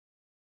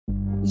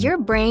Your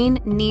brain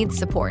needs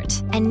support,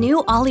 and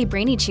new Ollie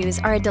Brainy Chews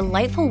are a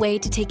delightful way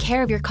to take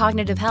care of your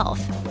cognitive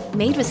health.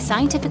 Made with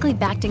scientifically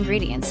backed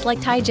ingredients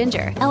like Thai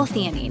ginger,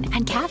 L-theanine,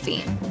 and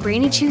caffeine,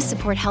 Brainy Chews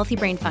support healthy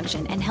brain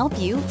function and help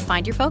you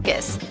find your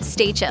focus,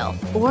 stay chill,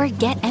 or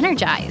get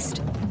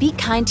energized. Be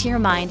kind to your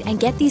mind and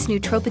get these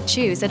nootropic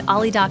chews at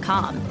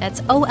ollie.com.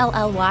 That's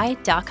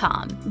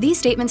OLLY.com. These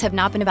statements have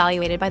not been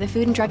evaluated by the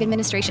Food and Drug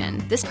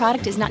Administration. This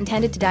product is not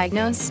intended to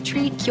diagnose,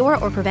 treat, cure,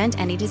 or prevent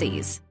any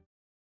disease.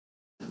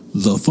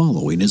 The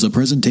following is a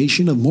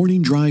presentation of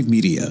Morning Drive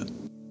Media.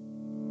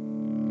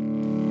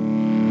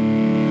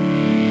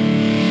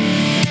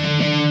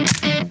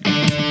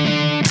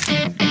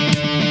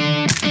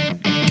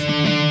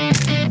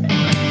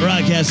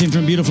 Broadcasting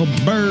from beautiful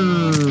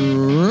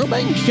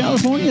Burbank,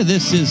 California,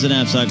 this is the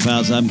Knapsack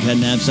Files. I'm Ken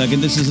Knapsack,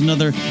 and this is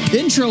another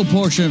intro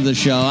portion of the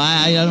show.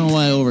 I don't know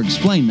why I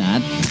over-explain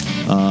that,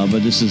 but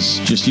this is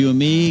just you and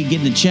me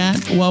getting to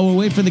chat while we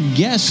wait for the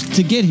guest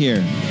to get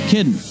here.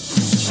 Kidding.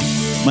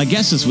 My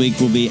guest this week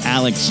will be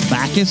Alex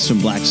Backus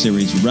from Black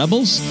Series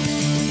Rebels.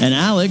 And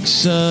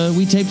Alex,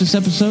 we taped this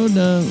episode,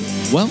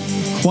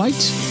 quite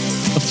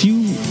a few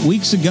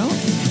weeks ago.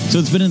 So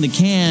it's been in the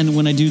can.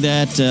 When I do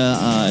that,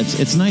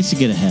 it's nice to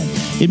get ahead.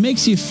 It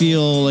makes you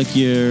feel like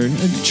you're in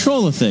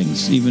control of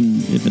things, even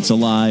if it's a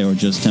lie or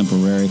just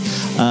temporary.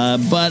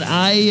 But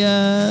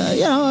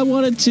I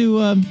wanted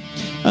to...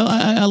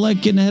 I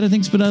like getting ahead of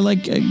things, but I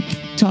like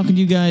talking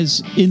to you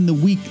guys in the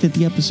week that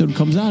the episode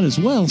comes out as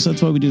well. So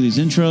that's why we do these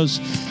intros.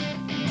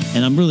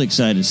 And I'm really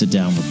excited to sit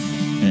down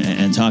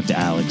and talk to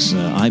Alex.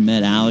 I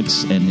met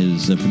Alex and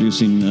his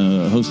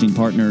hosting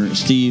partner,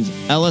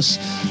 Steve Ellis.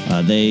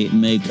 They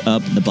make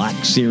up the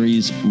Black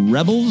Series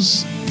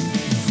Rebels.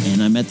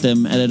 And I met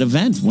them at an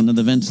event, one of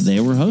the events they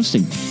were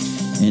hosting.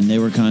 And they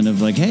were kind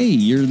of like, hey,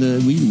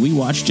 we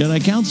watched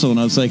Jedi Council. And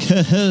I was like,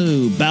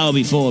 ho, bow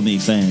before me,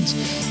 fans.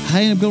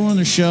 I ended up going on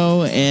the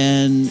show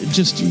and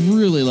just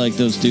really like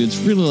those dudes,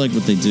 really like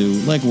what they do,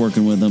 like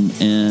working with them.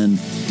 And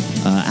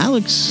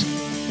Alex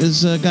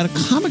has got a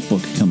comic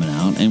book coming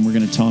out, and we're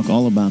going to talk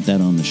all about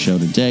that on the show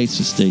today,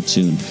 so stay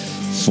tuned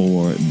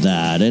for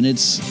that. And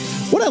it's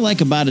what I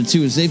like about it,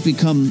 too, is they've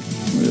become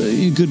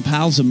good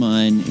pals of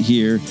mine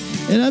here.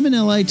 And I'm in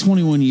L.A.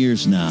 21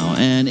 years now,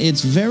 and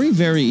it's very,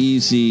 very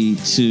easy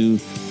to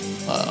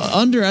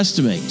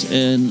underestimate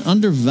and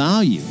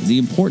undervalue the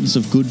importance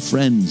of good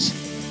friends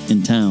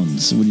in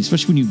towns,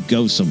 especially when you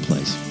go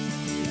someplace.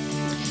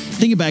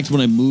 Thinking back to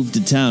when I moved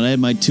to town, I had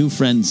my two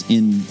friends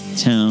in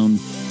town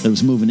that I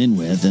was moving in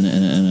with, and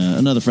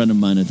another friend of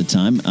mine at the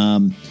time.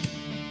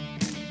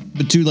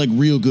 But two like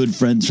real good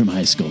friends from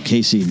high school,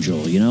 Casey and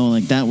Joel.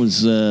 Like that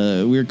was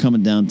we were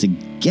coming down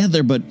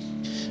together, but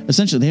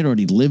essentially they had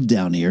already lived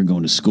down here,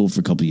 going to school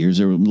for a couple of years.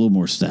 They were a little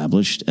more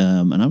established,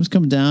 and I was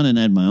coming down, and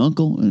I had my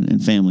uncle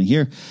and family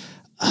here.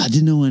 I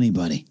didn't know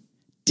anybody.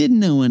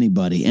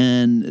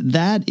 And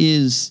that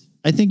is,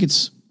 I think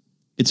it's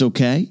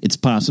okay. It's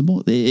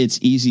possible. It's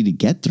easy to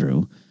get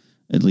through,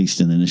 at least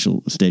in the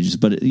initial stages.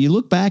 But you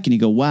look back and you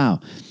go, wow,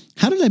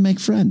 how did I make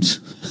friends?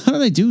 How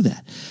did I do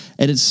that?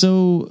 And it's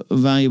so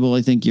valuable.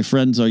 I think your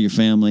friends are your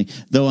family,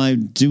 though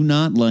I'm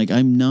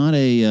not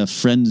a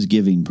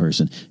friends-giving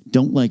person.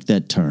 Don't like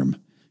that term.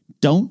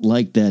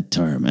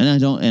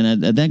 And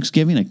at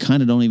Thanksgiving, I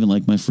kind of don't even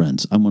like my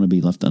friends. I want to be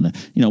left on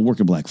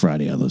working Black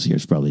Friday all those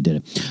years, probably did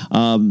it.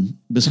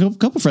 There's a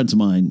couple of friends of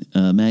mine,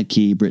 Matt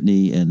Key,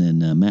 Brittany, and then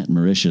Matt and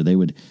Marisha.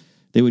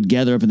 They would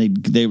gather up, and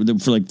they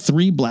for like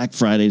 3 Black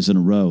Fridays in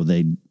a row,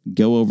 they'd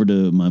go over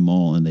to my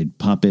mall and they'd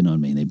pop in on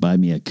me and they'd buy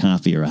me a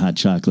coffee or a hot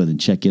chocolate and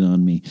check in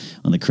on me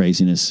on the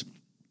craziness.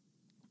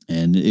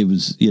 And it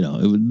was,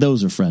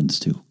 those are friends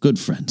too. Good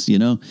friends,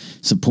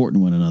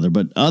 supporting one another.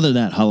 But other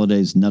than that,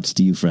 holidays, nuts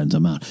to you friends,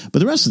 I'm out. But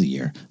the rest of the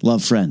year,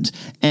 love friends.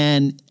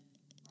 And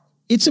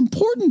it's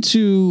important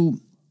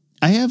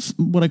I have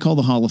what I call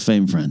the Hall of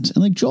Fame friends.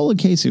 And like Joel and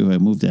Casey, who I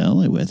moved to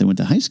LA with and went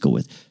to high school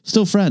with,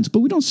 still friends, but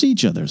we don't see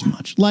each other as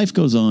much. Life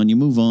goes on, you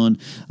move on,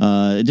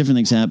 different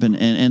things happen,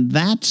 and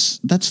that's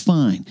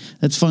fine.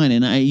 That's fine.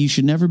 And you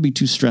should never be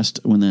too stressed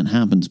when that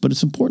happens. But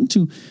it's important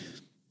to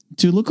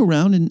look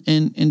around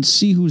and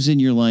see who's in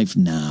your life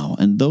now.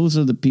 And those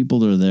are the people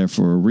that are there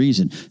for a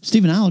reason.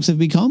 Steve and Alex have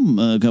become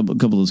a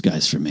couple of those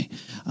guys for me.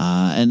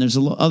 And there's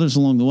others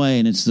along the way.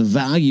 And it's the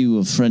value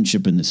of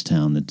friendship in this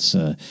town that's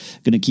going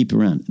to keep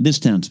you around. This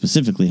town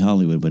specifically,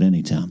 Hollywood, but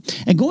any town.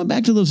 And going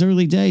back to those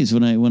early days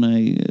when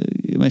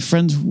my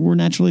friends were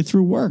naturally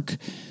through work.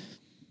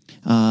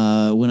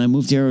 When I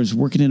moved here, I was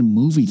working in a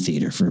movie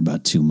theater for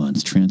about 2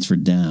 months,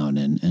 transferred down,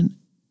 and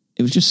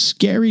it was just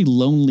scary,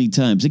 lonely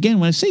times. Again,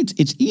 when I say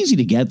it's easy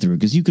to get through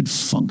because you could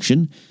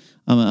function.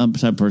 I'm the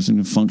type of person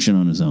who can function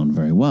on his own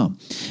very well.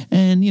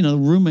 And,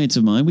 roommates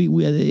of mine,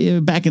 we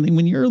back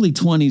when you're early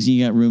 20s and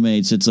you got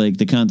roommates, it's like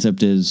the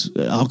concept is,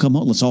 I'll come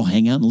home, let's all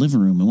hang out in the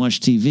living room and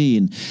watch TV.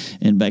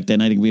 And back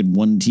then, I think we had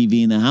one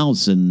TV in the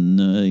house and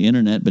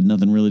internet, but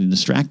nothing really to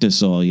distract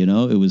us all,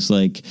 It was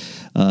like,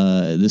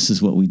 this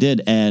is what we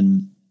did.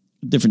 And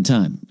different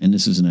time. And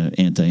this is an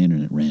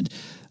anti-internet rant.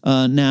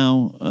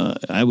 Now,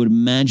 I would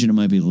imagine it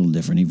might be a little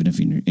different, even if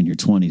you're in your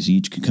 20s. You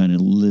each can kind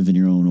of live in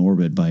your own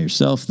orbit by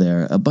yourself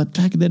there. But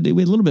back in that day,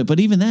 we had a little bit. But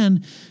even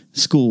then,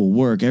 school,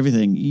 work,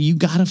 everything, you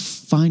got to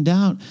find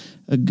out,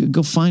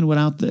 go find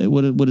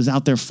what is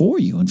out there for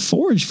you and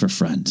forage for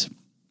friends.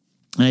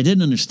 And I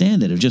didn't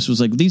understand it. It just was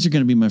like, these are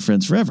going to be my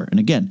friends forever. And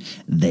again,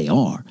 they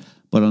are.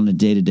 But on a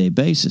day-to-day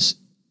basis,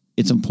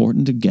 it's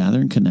important to gather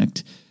and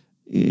connect,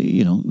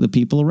 the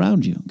people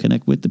around you,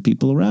 connect with the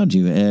people around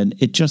you. And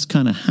it just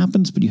kind of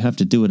happens, but you have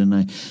to do it. And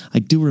I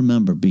do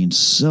remember being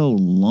so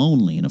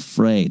lonely and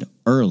afraid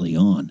early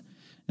on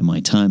in my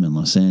time in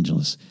Los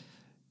Angeles,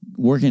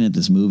 working at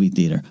this movie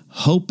theater,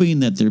 hoping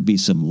that there'd be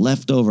some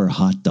leftover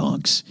hot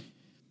dogs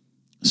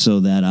so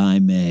that I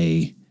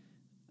may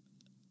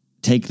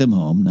take them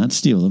home, not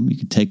steal them. You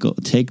could take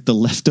the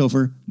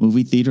leftover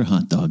movie theater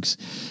hot dogs,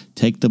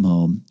 take them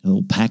home, a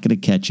little packet of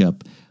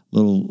ketchup,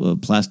 little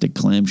plastic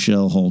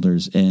clamshell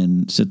holders,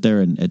 and sit there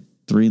and at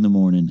 3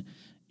 a.m,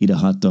 eat a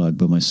hot dog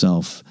by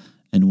myself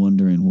and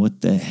wondering,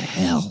 what the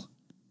hell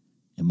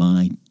am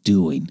I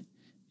doing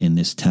in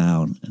this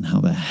town? And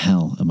how the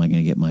hell am I going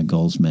to get my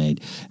goals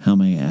made? How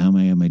am I going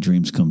to have my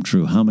dreams come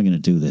true? How am I going to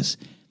do this?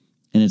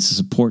 And it's the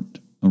support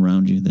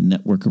around you, the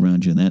network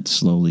around you, and that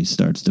slowly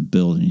starts to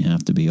build, and you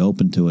have to be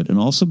open to it, and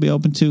also be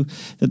open to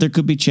that there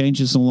could be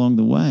changes along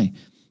the way.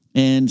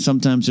 And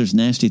sometimes there's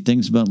nasty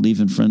things about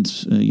leaving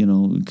friends,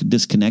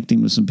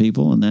 disconnecting with some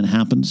people, and that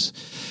happens,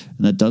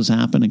 and that does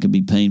happen. It can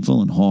be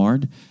painful and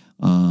hard,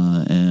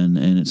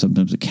 and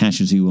sometimes it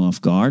catches you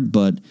off guard,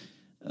 but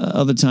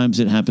other times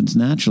it happens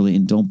naturally,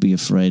 and don't be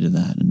afraid of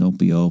that, and don't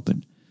be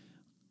open.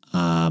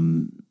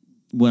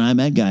 When I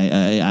met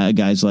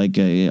guys like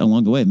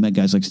along the way, I've met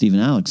guys like Steve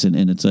and Alex,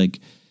 and it's like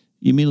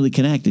you immediately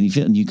connect,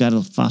 and you got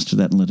to foster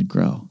that and let it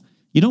grow.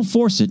 You don't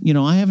force it.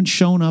 I haven't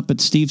shown up at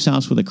Steve's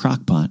house with a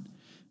crock pot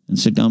and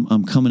said,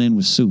 I'm coming in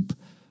with soup.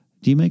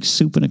 Do you make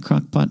soup in a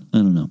crock pot? I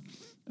don't know.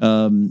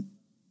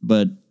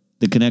 But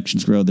the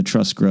connections grow, the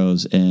trust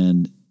grows,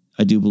 and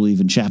I do believe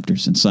in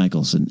chapters and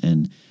cycles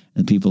and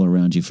people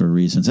around you for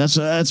reasons.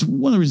 That's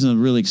one of the reasons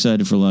I'm really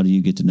excited for a lot of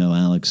you get to know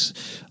Alex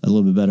a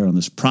little bit better on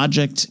this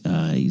project.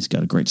 He's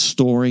got a great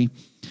story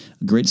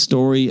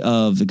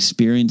of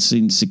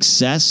experiencing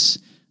success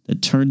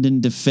that turned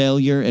into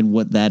failure and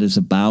what that is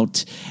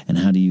about and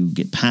how do you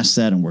get past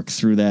that and work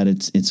through that.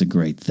 It's a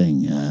great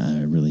thing.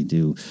 I really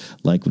do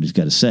like what he's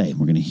got to say.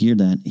 We're going to hear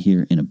that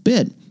here in a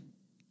bit.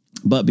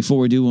 But before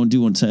we do want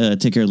to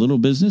take care of a little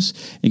business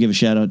and give a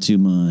shout out to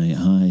my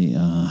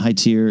high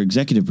tier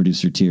executive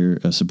producer tier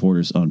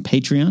supporters on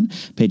Patreon,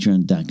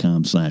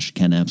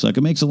 patreon.com/Ken Napzok.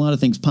 It makes a lot of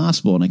things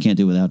possible, and I can't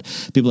do it without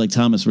people like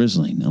Thomas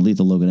Risling,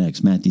 Lethal Logan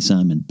X, Matthew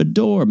Simon,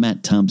 Bador,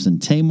 Matt Thompson,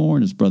 Tamor,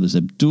 and his brothers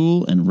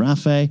Abdul and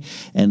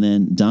Rafe, and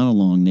then Donald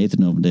Long, Nathan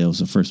Ovendale,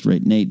 the first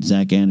rate Nate,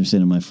 Zach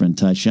Anderson, and my friend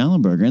Ty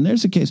Schallenberger. And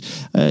there's a case,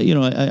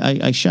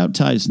 I shout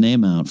Ty's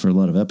name out for a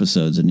lot of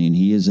episodes, and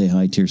he is a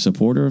high tier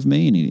supporter of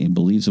me, and he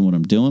believes in what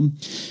I'm doing.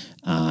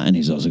 And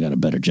he's also got a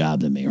better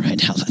job than me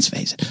right now, let's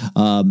face it.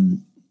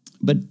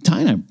 But Ty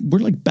and I, we're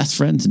like best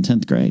friends in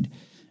 10th grade.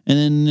 And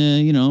then,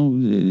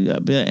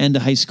 end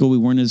of high school, we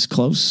weren't as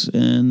close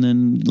and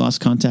then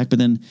lost contact. But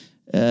then,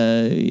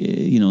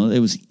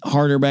 it was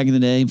harder back in the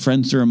day.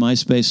 Friendster and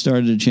MySpace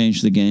started to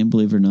change the game,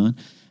 believe it or not.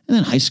 And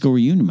then high school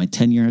reunion, my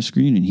 10-year high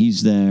school reunion,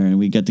 he's there, and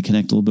we got to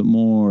connect a little bit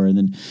more. And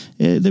then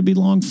there'd be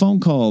long phone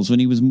calls when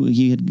he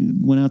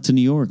went out to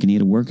New York, and he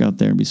had to work out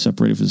there and be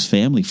separated from his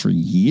family for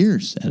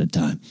years at a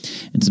time,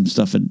 and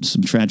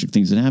some tragic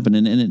things that happened.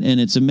 And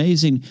it's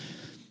amazing.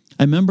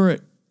 I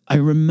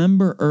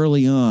remember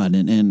early on,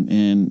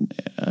 and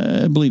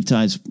I believe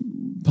Ty's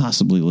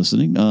possibly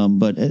listening.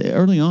 But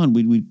early on,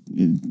 we'd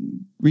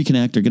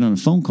reconnect or get on a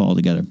phone call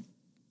together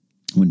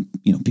when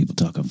people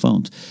talk on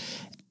phones.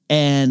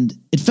 And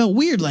it felt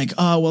weird, like,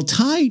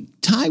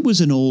 Ty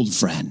was an old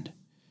friend.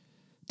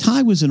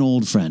 Ty was an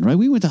old friend, right?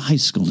 We went to high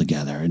school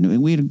together,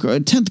 and we had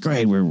 10th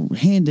grade. We were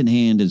hand in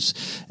hand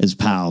as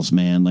pals,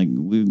 man. Like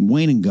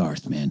Wayne and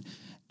Garth, man.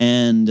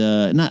 And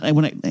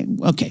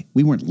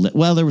we weren't.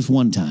 There was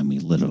one time we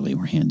literally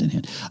were hand in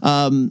hand.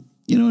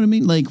 You know what I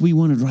mean? Like we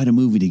wanted to write a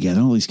movie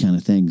together, all these kind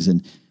of things,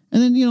 and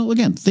then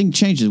again, thing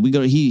changes. We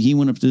go. He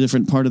went up to a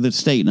different part of the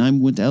state, and I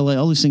went to LA.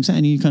 All these things,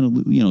 and you kind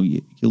of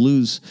you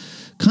lose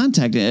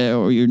contact,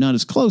 or you're not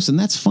as close, and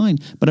that's fine.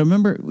 But I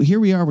remember here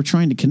we are, we're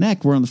trying to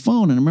connect, we're on the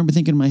phone, and I remember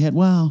thinking in my head,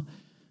 wow,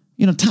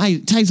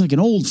 Ty's like an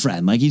old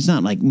friend. Like he's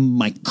not like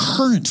my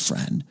current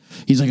friend.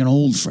 He's like an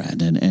old friend,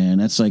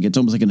 and that's like, it's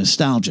almost like a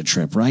nostalgia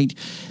trip, right?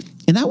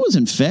 And that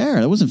wasn't fair.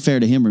 That wasn't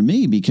fair to him or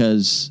me,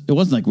 because it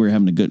wasn't like we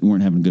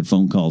weren't having good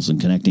phone calls and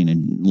connecting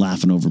and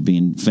laughing over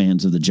being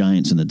fans of the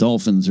Giants and the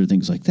Dolphins or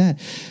things like that.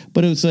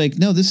 But it was like,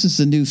 no, this is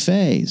the new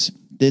phase.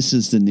 This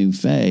is the new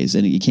phase,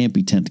 and you can't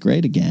be 10th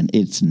grade again.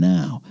 It's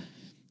now.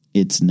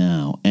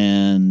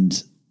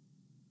 And,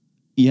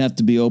 you have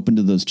to be open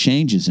to those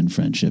changes in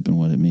friendship and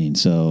what it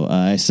means. So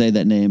I say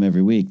that name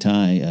every week,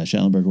 Ty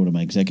Schallenberger, one of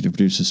my executive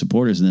producer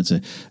supporters, and that's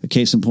a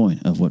case in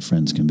point of what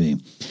friends can be.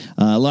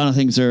 A lot of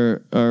things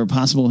are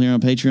possible here on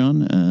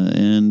Patreon,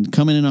 and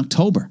coming in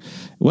October.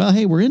 Well,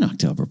 hey, we're in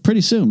October. Pretty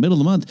soon, middle of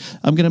the month,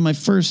 I'm going to have my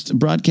first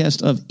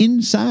broadcast of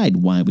Inside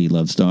Why We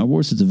Love Star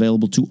Wars. It's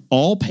available to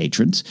all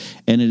patrons,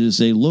 and it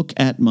is a look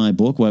at my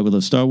book, Why We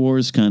Love Star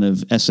Wars, kind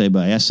of essay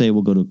by essay.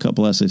 We'll go to a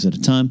couple essays at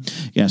a time.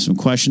 You ask some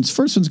questions.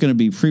 First one's going to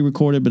be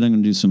pre-recorded, but I'm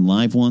going to do some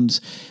live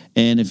ones.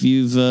 And if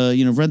you've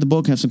read the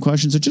book, have some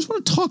questions, or just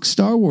want to talk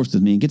Star Wars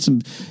with me and get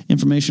some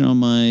information on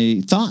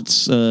my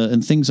thoughts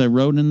and things I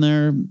wrote in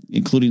there,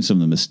 including some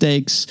of the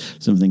mistakes,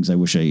 some things I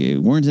wish I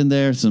weren't in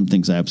there, some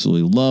things I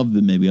absolutely love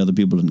that maybe other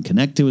people didn't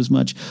connect to as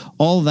much.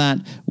 All that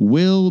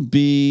will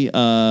be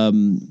there.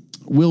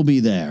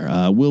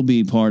 Will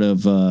be part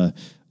of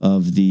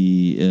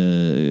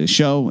the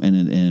show,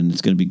 and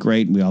it's going to be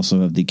great. We also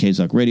have the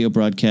KZOC radio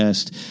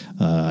broadcast.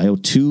 I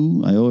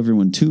owe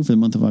everyone 2 for the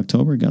month of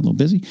October. Got a little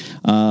busy.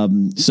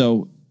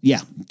 So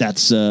yeah,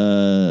 that's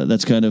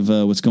kind of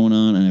what's going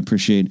on, and I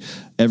appreciate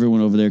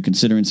everyone over there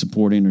considering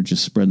supporting or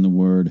just spreading the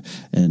word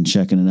and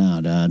checking it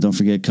out. Don't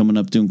forget, coming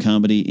up doing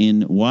comedy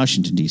in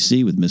Washington,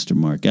 D.C. with Mr.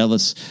 Mark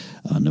Ellis,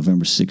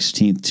 November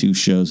 16th, 2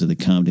 shows at the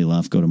Comedy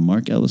Loft. Go to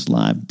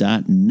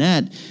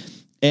markellislive.net.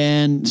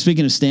 And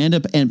speaking of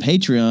stand-up and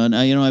Patreon,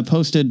 I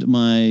posted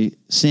my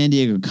San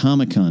Diego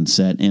Comic-Con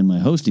set and my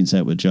hosting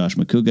set with Josh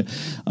McCouga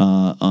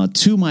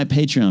to my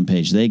Patreon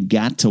page. They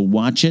got to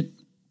watch it.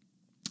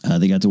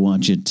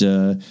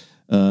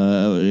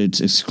 It's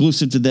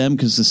exclusive to them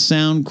because the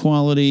sound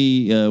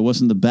quality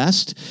wasn't the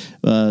best,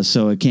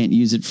 so I can't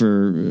use it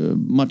for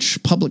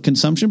much public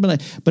consumption. But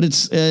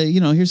it's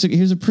here's a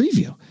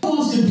preview.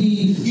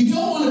 You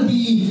don't want to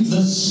be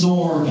the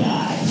snore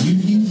guy.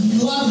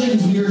 A lot of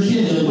things when you're a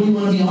kid, like, what do you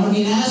want to be? I want to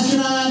be an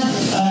astronaut,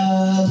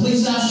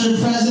 police officer,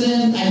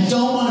 president. I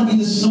don't want to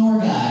be the snore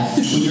guy.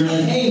 When you're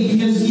like, hey,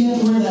 because you have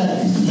to wear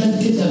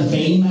get the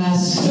Bane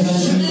mask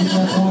eventually at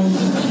that point.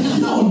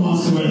 No one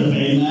wants to wear the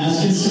Bane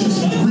mask. It's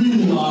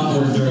really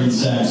awkward during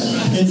sex.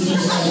 It's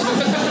just like...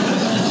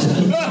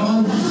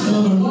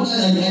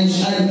 I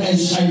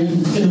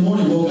in the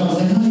morning woke up, I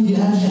was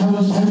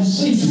like, how did you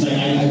sleep? She's like,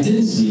 I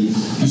didn't sleep.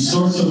 You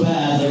snore so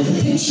bad, like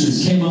the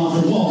pictures came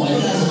off the wall. Like, we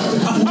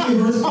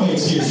have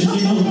earthquakes here. So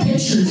the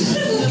pictures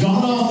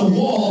got off the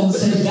wall and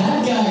said,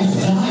 that guy's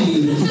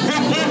dying.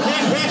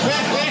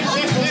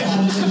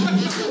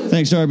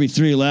 Thanks to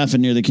RB3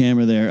 laughing near the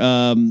camera there.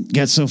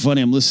 Got so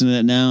funny. I'm listening to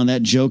that now, and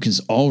that joke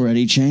has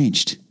already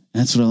changed.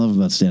 That's what I love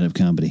about stand-up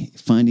comedy,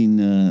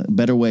 finding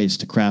better ways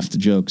to craft the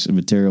jokes and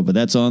material. But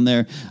that's on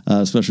there.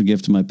 Special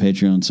gift to my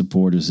Patreon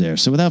supporters there.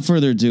 So without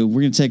further ado,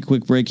 we're going to take a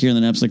quick break here in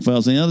the Knapsack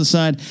Files. On the other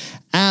side,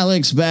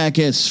 Alex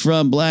Backus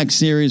from Black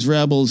Series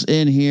Rebels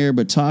in here,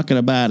 but talking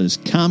about his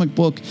comic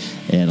book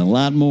and a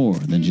lot more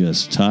than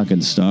just talking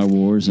Star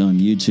Wars on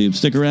YouTube.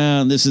 Stick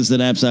around. This is the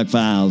Knapsack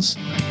Files.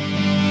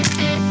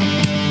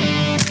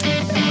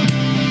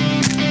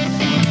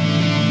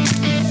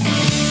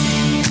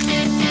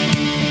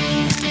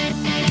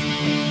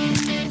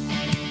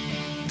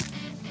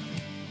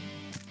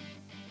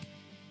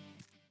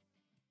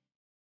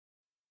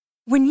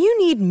 When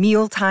you need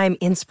mealtime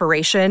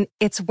inspiration,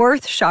 it's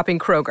worth shopping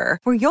Kroger,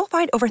 where you'll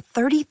find over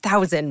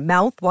 30,000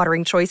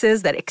 mouth-watering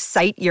choices that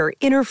excite your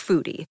inner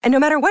foodie. And no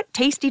matter what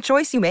tasty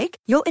choice you make,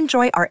 you'll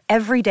enjoy our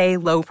everyday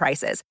low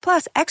prices,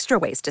 plus extra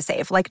ways to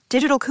save, like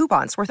digital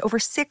coupons worth over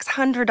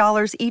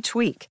 $600 each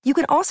week. You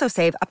can also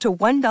save up to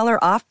 $1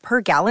 off per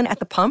gallon at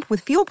the pump with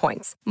fuel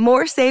points.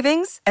 More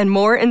savings and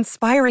more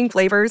inspiring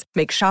flavors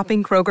make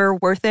shopping Kroger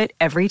worth it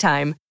every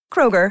time.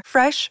 Kroger,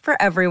 fresh for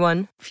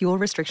everyone. Fuel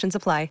restrictions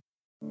apply.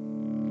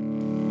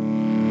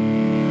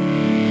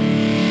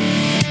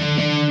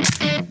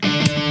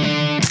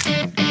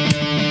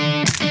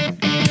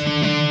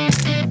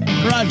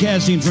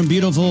 Broadcasting from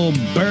beautiful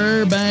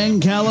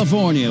Burbank,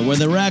 California, where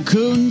the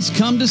raccoons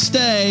come to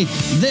stay.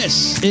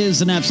 This is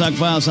the Knapsack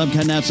Files. I'm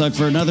Ken Knapsack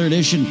for another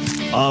edition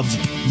of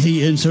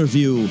The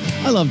Interview.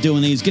 I love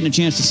doing these, getting a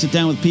chance to sit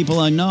down with people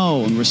I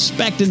know and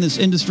respect in this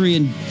industry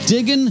and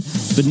digging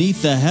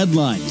beneath the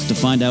headlines to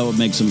find out what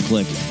makes them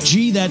click.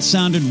 Gee, that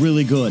sounded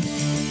really good.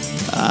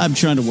 I'm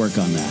trying to work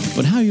on that.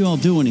 But how are you all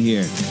doing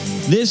here?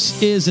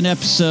 This is an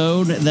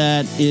episode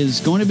that is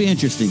going to be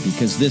interesting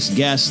because this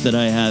guest that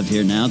I have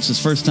here now, it's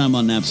his first time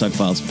on Knapsack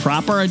Files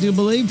proper, I do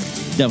believe.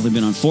 Definitely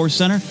been on Force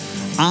Center.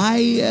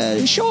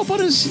 I show up on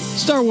his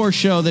Star Wars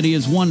show that he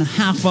is one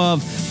half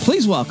of.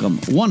 Please welcome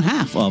one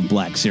half of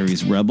Black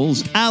Series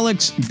Rebels,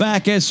 Alex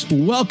Backus.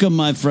 Welcome,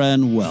 my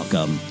friend.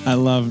 Welcome. I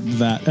loved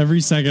that.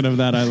 Every second of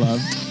that I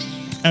loved.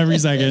 Every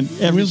second.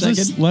 Every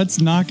second. Let's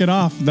knock it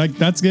off.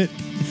 That's good.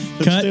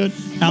 Cut.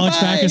 Alex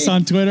Backus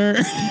on Twitter.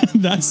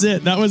 That's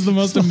it. That was the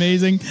most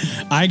amazing.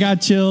 I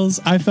got chills.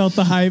 I felt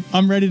the hype.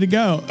 I'm ready to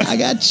go. I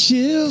got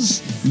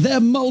chills.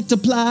 They're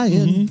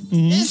multiplying.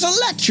 It's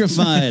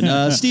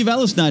electrifying. Steve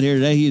Ellis not here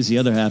today. He's the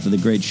other half of the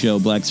great show,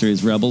 Black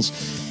Series Rebels.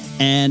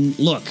 And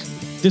look,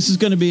 this is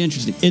going to be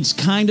interesting. It's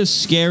kind of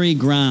scary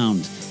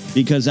ground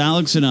because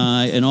Alex and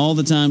I, and all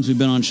the times we've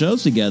been on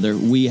shows together,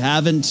 we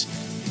haven't.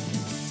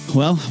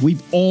 Well,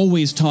 we've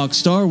always talked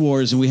Star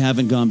Wars, and we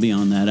haven't gone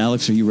beyond that.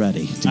 Alex, are you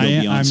ready to go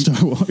beyond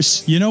Star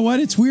Wars? You know what?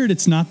 It's weird.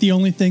 It's not the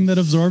only thing that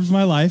absorbs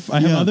my life.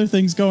 I have other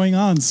things going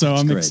on, so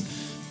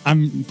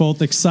I'm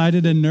both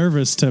excited and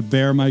nervous to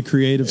bare my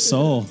creative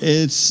soul.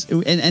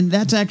 And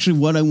that's actually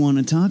what I want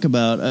to talk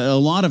about. A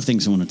lot of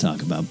things I want to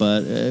talk about,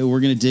 but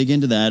we're going to dig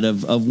into that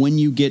of when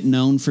you get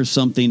known for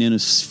something in a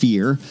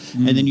sphere,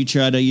 and then you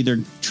try to either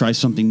try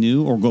something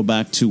new or go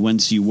back to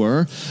whence you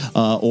were,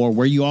 or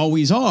where you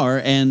always are,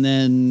 and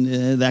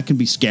then that can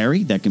be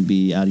scary. That can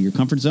be out of your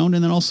comfort zone,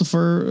 and then also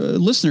for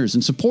listeners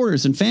and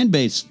supporters and fan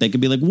base, they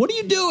can be like, "What are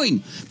you doing?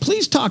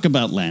 Please talk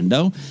about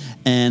Lando."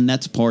 And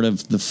that's part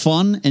of the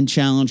fun and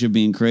challenge of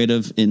being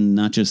creative in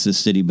not just this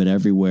city, but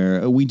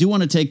everywhere. We do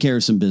want to take care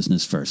of some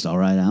business first. All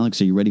right,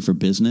 Alex, are you ready for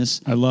business?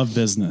 I love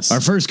business.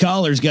 Our first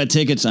caller's got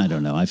tickets. I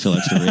don't know. I feel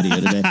extra radio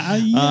today.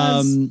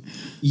 Yes.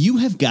 You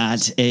have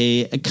got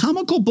a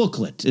comical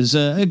booklet, is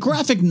a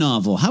graphic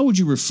novel. How would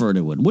you refer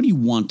to it? What do you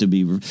want to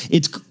be?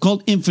 It's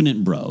called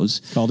Infinite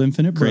Bros.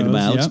 Created by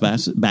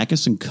Alex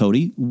Backus and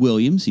Cody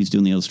Williams. He's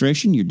doing the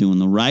illustration. You're doing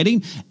the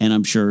writing. And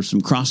I'm sure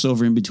some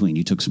crossover in between.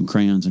 You took some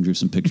crayons and drew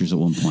some pictures at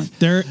one point.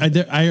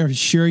 I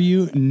assure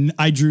you,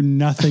 I drew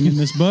nothing in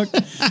this book.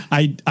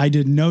 I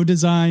did no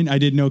design. I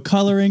did no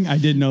coloring. I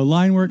did no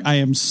line work. I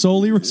am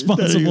solely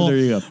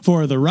responsible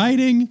for the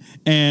writing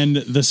and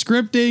the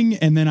scripting.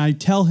 And then I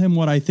tell him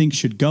what I think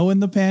should go in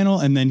the panel.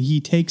 And then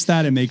he takes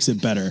that and makes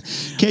it better.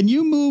 Can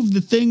you move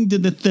the thing to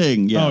the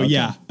thing? Yeah.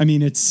 Yeah. I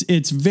mean, it's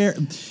very...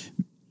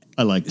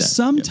 I like that.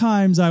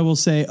 Sometimes I will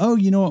say, oh,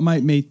 you know what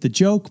might make the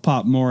joke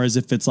pop more as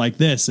if it's like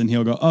this. And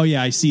he'll go, oh,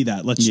 yeah, I see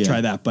that. Let's try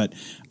that. But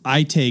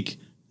I take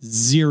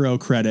zero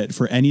credit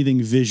for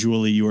anything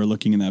visually you are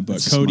looking in that book.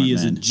 Cody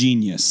is a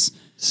genius.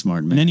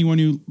 Smart man. And anyone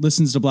who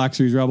listens to Black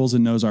Series Rebels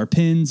and knows our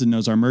pins and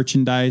knows our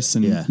merchandise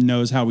and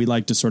knows how we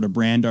like to sort of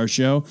brand our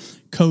show,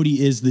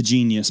 Cody is the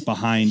genius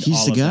behind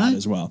all of that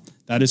as well.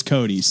 That is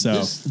Cody. So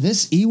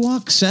this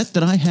Ewok set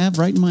that I have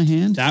right in my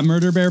hand, that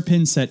Murder Bear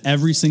pin set,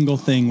 every single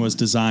thing was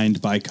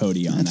designed by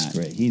Cody on that. That's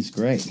great. He's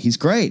great. He's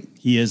great.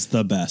 He is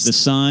the best. The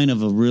sign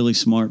of a really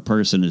smart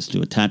person is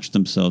to attach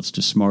themselves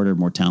to smarter,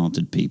 more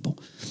talented people.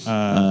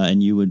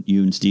 And you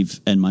and Steve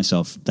and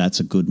myself, that's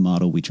a good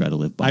motto we try to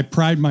live by. I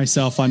pride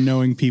myself on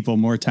knowing people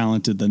more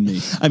talented than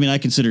me. I mean, I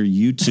consider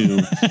you two,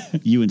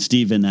 you and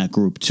Steve in that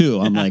group too.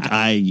 I'm like,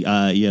 I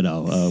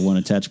want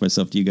to attach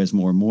myself to you guys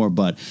more and more.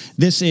 But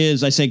this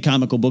is, I say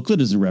comical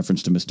booklet is in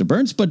reference to Mr.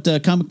 Burns,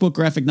 but comic book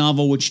graphic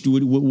novel,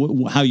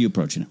 how are you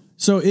approaching it?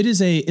 So it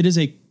is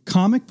a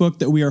comic book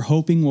that we are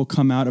hoping will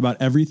come out about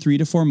every 3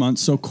 to 4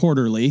 months, so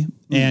quarterly,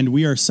 and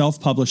we are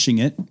self-publishing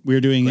it.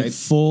 We're doing it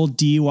full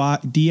DIY.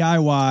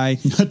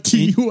 Not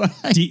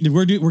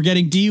DUI. We're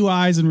getting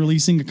DUIs and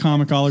releasing a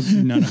comic all.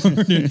 No.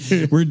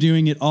 We're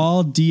doing it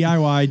all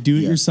DIY,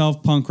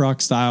 do-it-yourself punk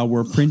rock style.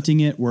 We're printing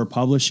it. We're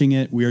publishing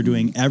it. We are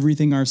doing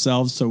everything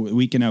ourselves so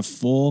we can have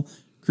full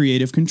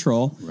creative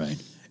control.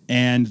 Right.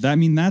 And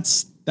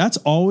that's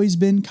always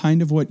been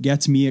kind of what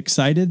gets me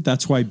excited.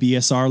 That's why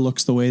BSR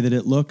looks the way that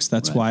it looks.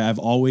 That's why I've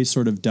always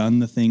sort of done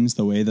the things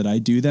the way that I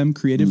do them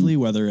creatively,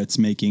 whether it's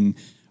making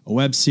a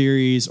web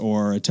series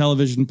or a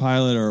television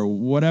pilot or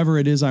whatever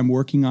it is I'm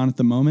working on at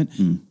the moment.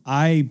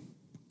 I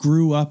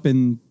grew up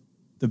in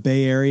the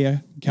Bay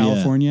Area,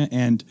 California,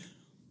 and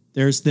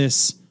there's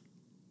this...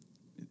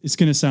 It's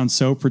going to sound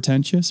so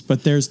pretentious,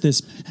 but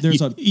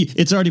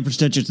it's already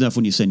pretentious enough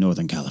when you say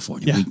Northern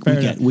California.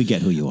 Yeah, we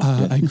get who you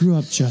are. I grew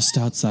up just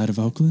outside of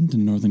Oakland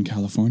in Northern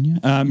California.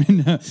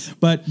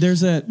 But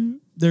there's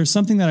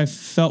something that I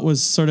felt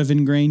was sort of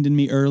ingrained in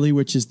me early,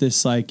 which is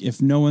this, like,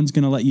 if no one's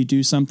going to let you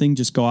do something,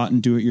 just go out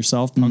and do it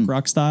yourself, punk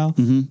rock style,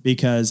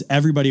 because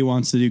everybody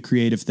wants to do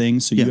creative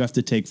things. So you have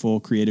to take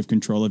full creative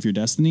control of your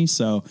destiny.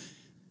 So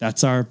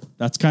that's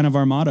kind of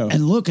our motto.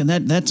 And look, and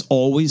that's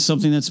always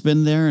something that's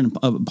been there and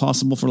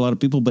possible for a lot of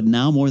people. But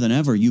now more than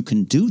ever, you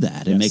can do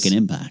that and make an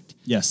impact.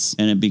 Yes.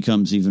 And it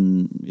becomes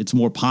it's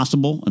more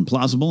possible and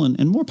plausible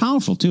and more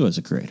powerful too as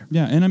a creator.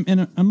 Yeah.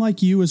 And I'm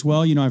like you as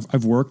well. You know,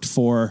 I've worked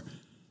for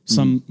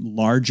some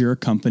larger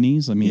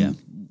companies. I mean,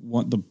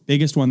 the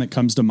biggest one that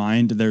comes to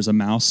mind, there's a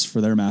mouse for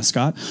their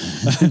mascot.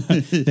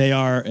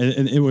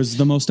 It was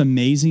the most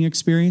amazing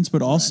experience,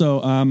 but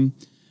also,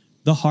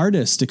 the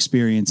hardest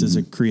experience as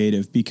a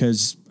creative,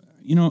 because,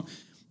 we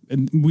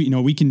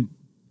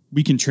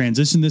can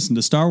transition this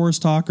into Star Wars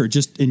talk or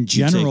just in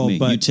general,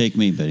 but you take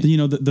me, buddy.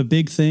 The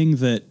big thing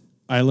that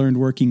I learned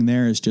working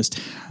there is just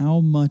how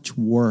much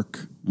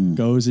work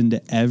goes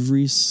into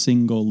every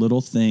single little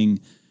thing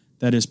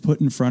that is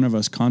put in front of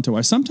us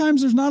content-wise.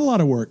 Sometimes there's not a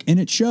lot of work and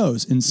it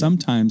shows, and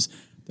sometimes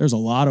there's a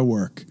lot of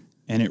work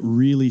and it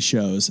really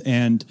shows.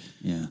 And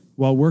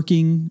while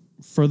working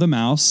for the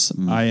mouse,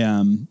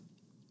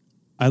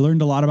 I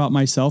learned a lot about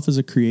myself as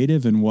a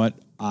creative and what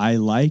I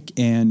like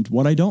and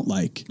what I don't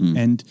like.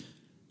 And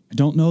I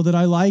don't know that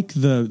I like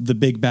the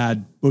big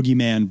bad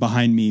boogeyman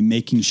behind me,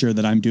 making sure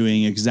that I'm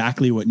doing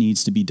exactly what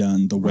needs to be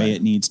done, the way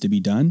it needs to be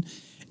done.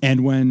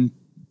 And when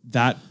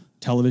that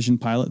television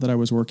pilot that I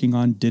was working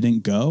on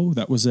didn't go.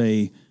 That was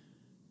a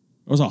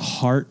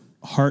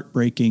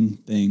heartbreaking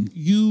thing.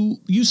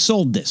 You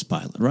sold this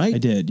pilot, right? I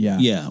did, yeah.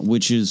 Yeah,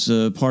 which is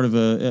part of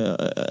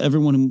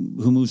everyone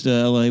who moves to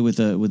LA with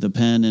a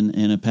pen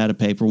and a pad of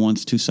paper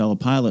wants to sell a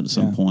pilot at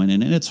some point,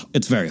 and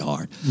it's very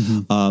hard.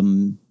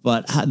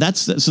 But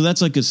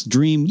that's like this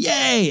dream,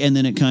 yay! And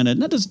then it kind of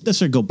not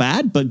necessarily go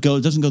bad, but it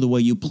doesn't go the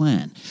way you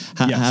plan.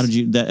 How did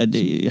you?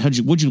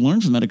 What'd you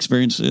learn from that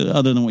experience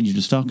other than what you're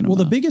just talking about? Well,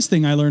 the biggest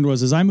thing I learned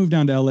was I moved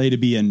down to LA to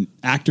be an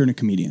actor and a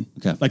comedian.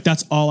 Okay, like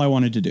that's all I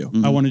wanted to do.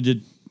 I wanted to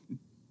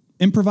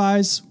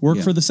improvise, work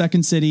for the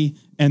Second City,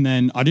 and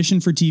then audition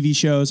for TV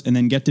shows, and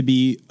then get to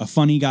be a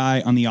funny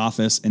guy on The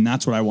Office, and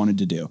that's what I wanted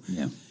to do.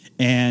 Yeah.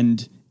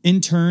 And in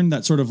turn,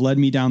 that sort of led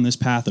me down this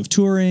path of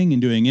touring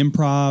and doing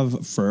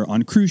improv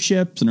on cruise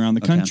ships and around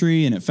the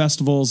country and at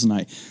festivals, and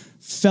I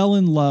fell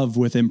in love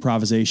with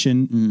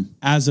improvisation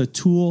as a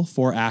tool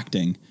for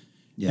acting.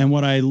 Yeah. And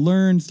what I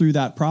learned through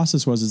that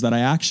process was that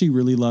I actually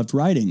really loved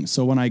writing.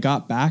 So when I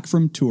got back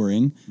from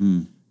touring,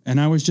 and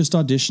I was just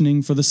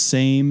auditioning for the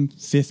same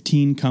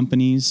 15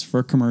 companies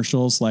for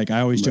commercials. Like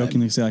I always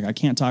jokingly say, like, I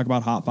can't talk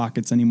about Hot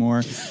Pockets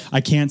anymore. I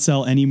can't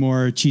sell any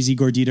more cheesy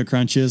gordita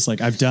crunches. Like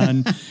I've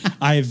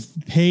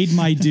paid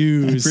my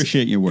dues. I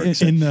appreciate your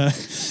work in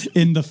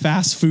the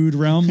fast food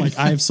realm. Like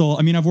I've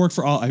worked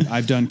for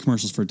I've done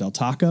commercials for Del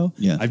Taco.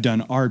 Yeah. I've done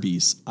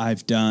Arby's.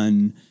 I've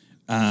done,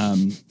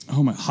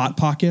 Hot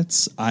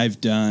Pockets. I've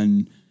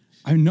done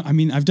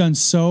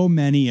so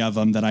many of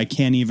them that I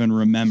can't even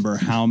remember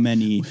how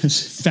many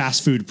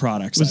fast food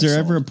products. Was there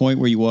ever a point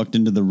where you walked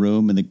into the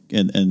room and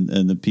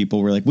the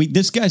people were like,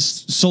 "This guy's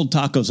sold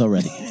tacos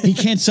already. He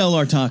can't sell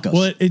our tacos."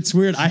 Well, it's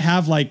weird. I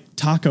have like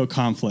taco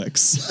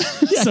conflicts,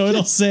 so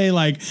it'll say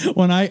like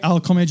when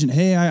I'll call my agent,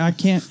 "Hey, I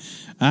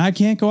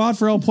can't go out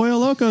for El Pollo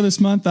Loco this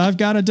month. I've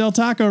got a Del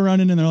Taco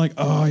running." And they're like,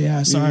 "Oh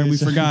yeah, sorry, we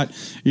forgot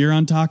you're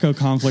on taco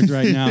conflict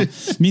right now." I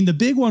mean, the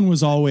big one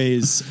was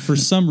always, for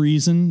some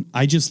reason,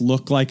 I just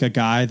look like a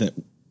guy that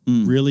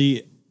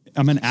really,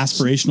 I'm an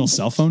aspirational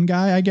cell phone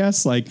guy, I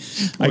guess. Like,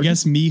 I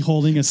guess me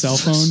holding a cell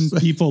phone,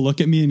 people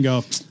look at me and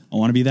go, "I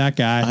want to be that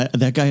guy.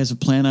 That guy has a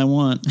plan I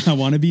want. I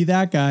want to be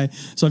that guy."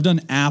 So I've done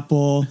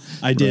Apple.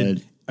 I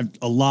did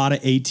a lot of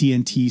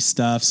AT&T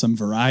stuff, some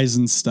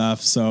Verizon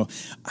stuff. So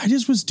I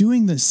just was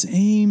doing the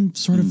same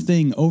sort of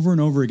thing over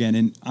and over again.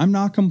 And I'm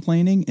not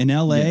complaining. In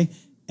LA,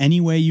 any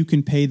way you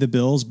can pay the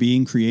bills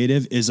being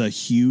creative is a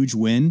huge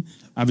win.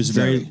 I was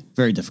very,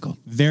 very difficult.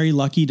 Very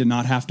lucky to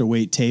not have to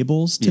wait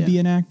tables to be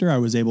an actor. I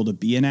was able to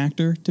be an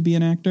actor to be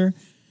an actor.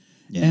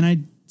 Yeah. And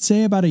I'd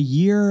say about a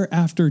year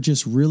after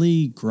just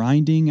really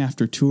grinding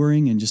after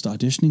touring and just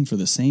auditioning for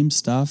the same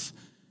stuff,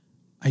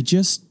 I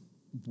just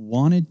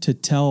wanted to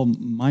tell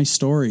my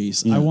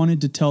stories. I wanted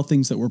to tell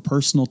things that were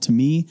personal to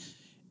me,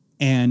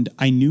 and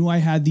I knew I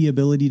had the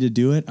ability to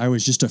do it. I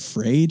was just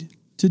afraid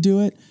to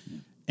do it.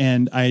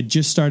 And I had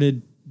just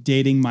started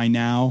dating my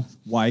now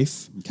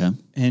wife. Okay.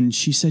 And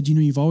she said,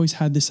 "You've always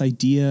had this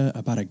idea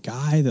about a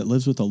guy that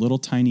lives with a little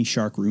tiny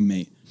shark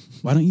roommate.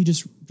 Why don't you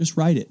just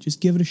write it? Just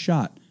give it a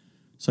shot."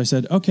 So I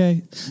said,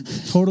 "Okay."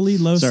 Totally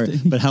low. Sorry,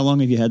 but how long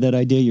have you had that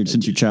idea?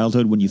 Since your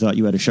childhood, when you thought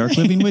you had a shark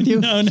living with you?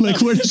 No.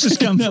 Like, where does this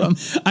come from?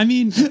 I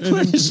mean,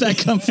 where does that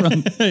come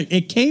from?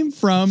 It came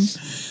from,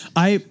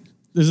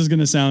 this is going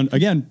to sound,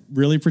 again,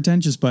 really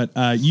pretentious, but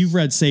you've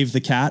read Save the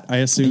Cat, I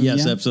assume.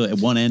 Yes,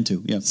 absolutely. 1 and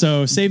 2. Yeah.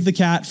 So Save the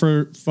Cat,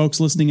 for folks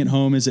listening at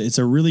home, it's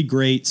a really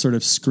great sort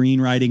of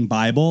screenwriting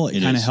Bible.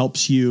 It kind of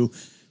helps you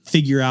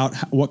figure out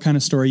what kind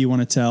of story you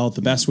want to tell,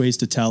 the best ways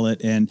to tell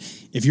it. And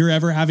if you're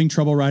ever having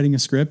trouble writing a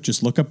script,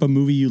 just look up a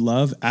movie you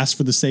love, ask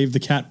for the Save the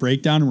Cat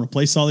breakdown, and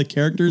replace all the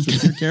characters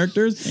with your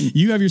characters.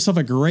 You have yourself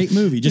a great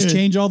movie. Just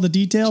change all the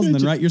details and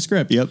then write your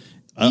script. Yep.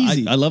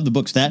 I love the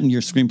books. That and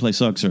Your Screenplay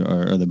Sucks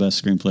are the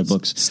best screenplay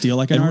books. Steal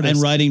Like an Artist.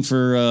 And Writing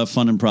for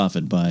Fun and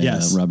Profit by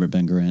Robert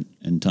Ben Garant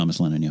and Thomas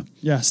Lennon.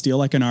 Yeah, Steal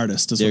Like an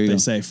Artist is what they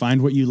say.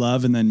 Find what you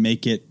love and then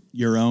make it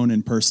your own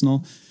and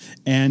personal.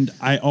 And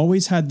I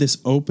always had this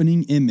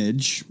opening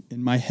image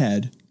in my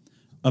head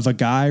of a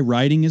guy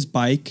riding his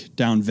bike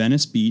down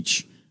Venice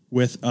Beach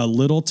with a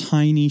little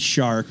tiny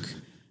shark,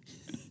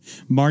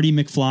 Marty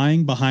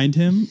McFlying, behind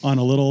him on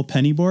a little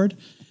penny board.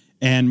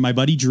 And my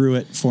buddy drew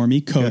it for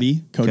me,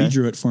 Cody. Cody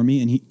drew it for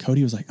me, and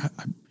Cody was like,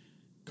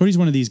 Cody's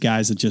one of these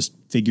guys that just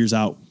figures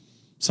out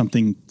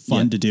something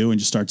fun to do and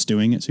just starts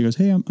doing it. So he goes,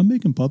 "Hey, I'm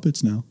making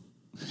puppets now."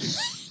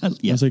 I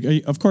was like,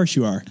 "Of course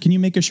you are. Can you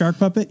make a shark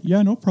puppet?"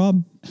 "Yeah, no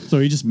problem." So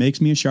he just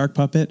makes me a shark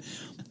puppet.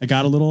 I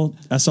got a little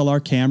SLR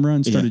camera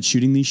and started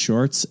shooting these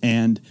shorts,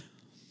 and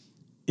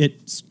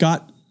it's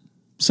got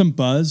some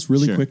buzz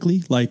really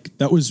quickly. Like,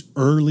 that was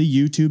early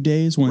YouTube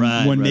days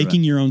when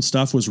making your own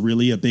stuff was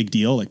really a big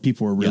deal. Like,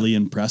 people were really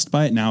impressed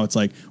by it. Now it's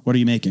like, what are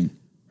you making?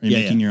 Are you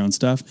making your own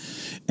stuff?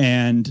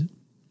 And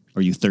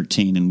are you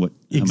 13 and what?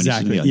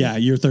 Exactly. Yeah.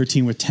 You're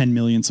 13 with 10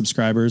 million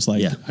subscribers.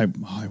 Like,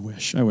 I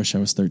wish I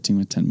was 13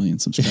 with 10 million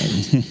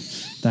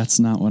subscribers. That's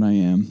not what I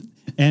am.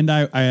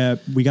 And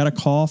we got a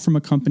call from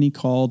a company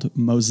called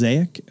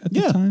Mosaic at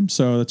the time.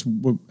 So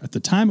at the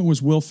time it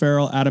was Will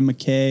Ferrell, Adam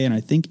McKay, and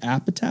I think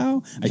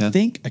Apatow.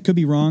 Okay. I could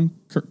be wrong.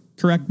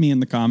 Correct me in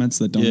the comments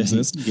that don't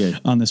exist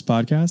on this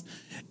podcast.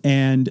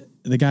 And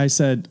the guy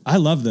said, I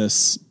love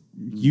this.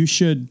 You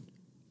should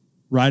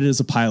write it as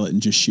a pilot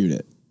and just shoot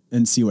it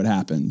and see what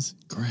happens.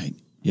 Great.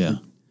 Yeah.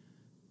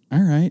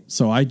 All right.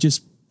 So I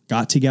just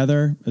got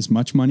together as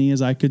much money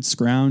as I could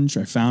scrounge.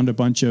 I found a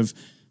bunch of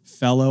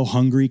fellow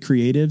hungry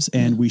creatives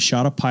and we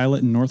shot a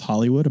pilot in North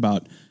Hollywood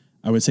about,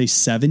 I would say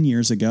 7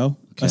 years ago.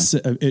 Okay.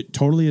 It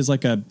totally is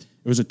it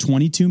was a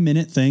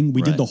 22-minute thing.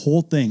 We did the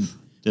whole thing.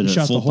 We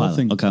shot the whole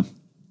thing. Okay.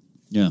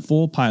 Yeah.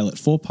 Full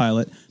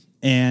pilot.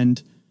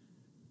 And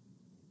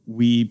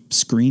we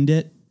screened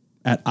it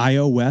at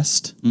IO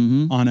West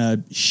on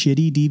a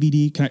shitty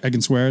DVD. I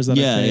can swear, is that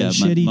okay? Yeah.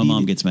 Shitty my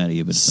mom gets mad at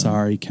you, but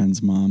sorry,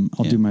 Ken's mom.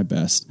 I'll do my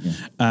best.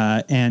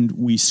 Yeah. And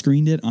we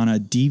screened it on a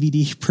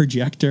DVD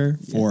projector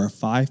for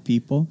 5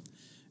 people.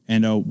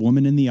 And a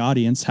woman in the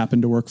audience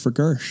happened to work for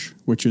Gersh,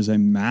 which is a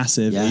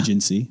massive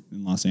agency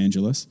in Los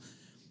Angeles.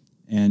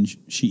 And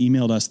she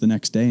emailed us the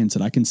next day and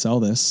said, I can sell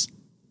this.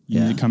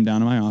 You need to come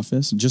down to my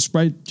office. Just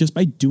by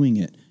doing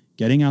it.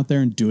 Getting out there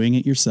and doing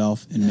it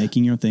yourself and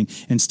making your thing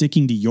and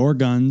sticking to your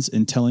guns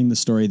and telling the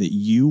story that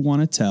you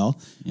want to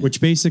tell, which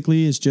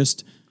basically is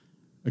just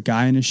a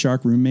guy and his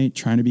shark roommate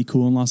trying to be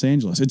cool in Los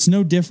Angeles. It's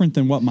no different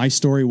than what my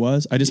story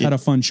was. I just had a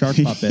fun shark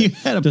puppet. You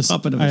had a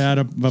puppet of a I had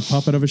a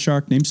puppet of a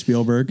shark named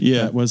Spielberg.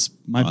 Yeah. That was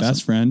my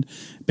best friend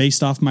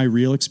based off my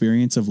real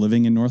experience of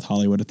living in North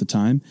Hollywood at the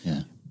time.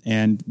 Yeah.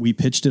 And we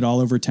pitched it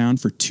all over town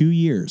for 2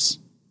 years.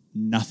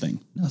 Nothing.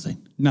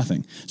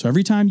 So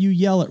every time you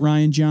yell at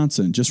Ryan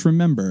Johnson, just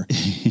remember,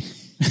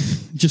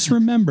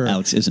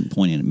 Alex isn't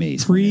pointing at me.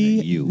 He's pointing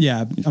at you.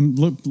 Yeah. I'm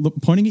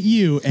pointing at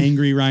you,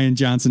 angry Ryan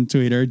Johnson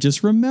tweeter.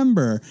 Just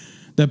remember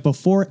that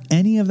before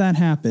any of that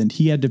happened,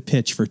 he had to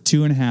pitch for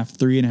 2.5,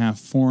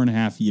 3.5,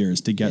 4.5 years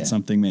to get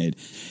something made.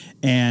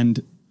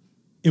 And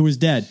it was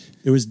dead.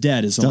 It was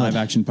dead as a live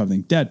action puppet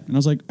thing. Dead. And I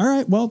was like, all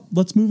right, well,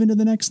 let's move into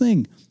the next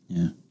thing.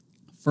 Yeah.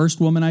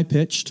 First woman I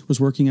pitched was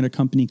working at a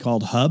company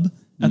called Hub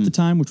at the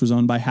time, which was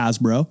owned by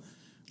Hasbro,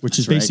 which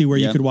is basically where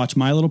you could watch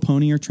My Little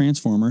Pony or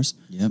Transformers.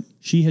 Yep.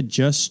 She had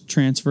just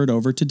transferred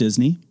over to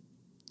Disney,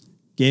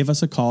 gave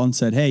us a call and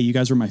said, hey, you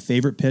guys were my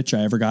favorite pitch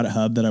I ever got at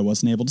Hub that I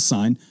wasn't able to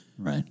sign.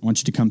 Right. I want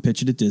you to come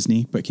pitch it at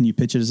Disney, but can you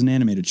pitch it as an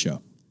animated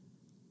show?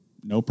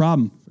 No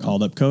problem. Right.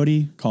 Called up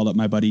Cody, called up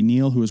my buddy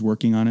Neil, who was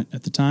working on it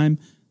at the time.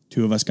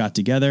 2 of us got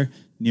together.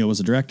 Neil was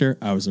the director.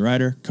 I was the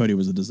writer. Cody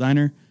was the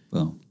designer.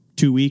 Well,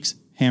 2 weeks,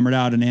 hammered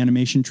out an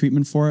animation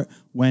treatment for it,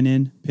 went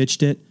in,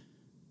 pitched it.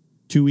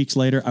 2 weeks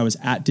later, I was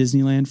at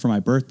Disneyland for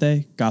my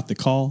birthday, got the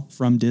call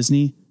from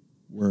Disney.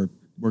 We're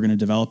going to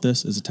develop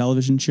this as a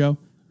television show.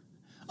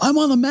 I'm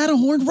on the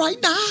Matterhorn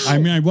right now. I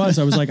mean, I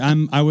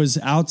was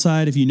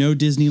outside. If you know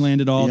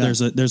Disneyland at all,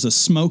 there's a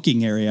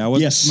smoking area. I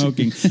wasn't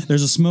smoking.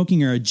 There's a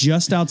smoking area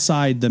just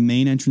outside the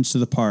main entrance to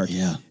the park.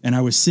 Yeah. And I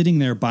was sitting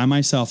there by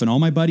myself and all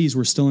my buddies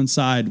were still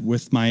inside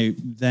with my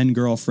then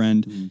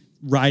girlfriend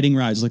riding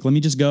rides. Like, let me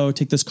just go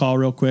take this call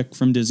real quick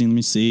from Disney. Let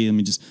me see. Let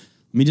me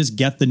just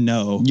get the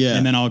no. Yeah.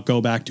 And then I'll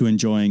go back to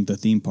enjoying the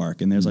theme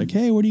park. And there's like,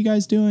 hey, what are you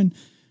guys doing?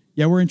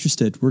 Yeah, we're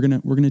interested. We're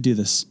going to do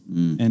this.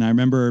 And I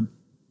remember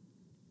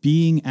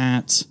being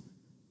at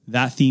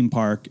that theme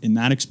park in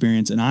that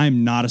experience. And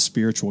I'm not a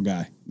spiritual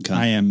guy. Okay.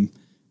 I am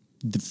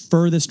the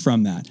furthest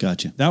from that.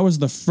 Gotcha. That was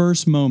the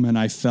first moment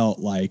I felt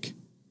like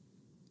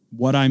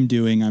what I'm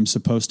doing, I'm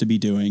supposed to be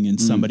doing,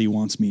 and somebody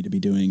wants me to be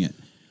doing it.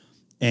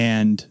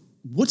 And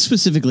what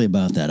specifically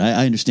about that?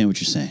 I understand what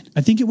you're saying.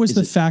 I think it was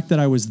the fact that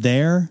I was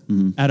there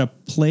at a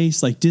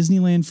place like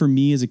Disneyland for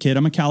me as a kid.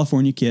 I'm a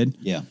California kid.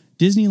 Yeah.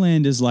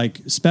 Disneyland is like,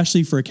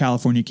 especially for a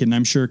California kid, and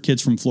I'm sure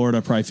kids from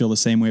Florida probably feel the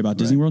same way about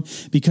Disney World,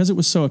 because it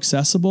was so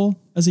accessible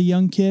as a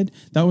young kid.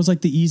 That was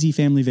like the easy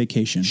family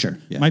vacation. Sure.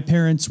 Yeah. My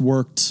parents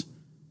worked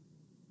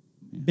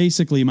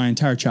basically my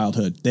entire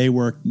childhood. They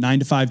worked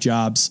 9-to-5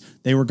 jobs.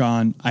 They were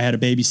gone. I had a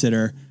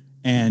babysitter,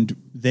 and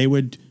they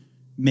would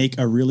make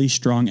a really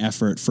strong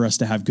effort for us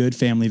to have good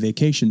family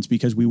vacations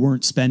because we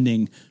weren't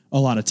spending a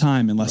lot of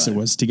time unless it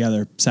was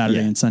together Saturday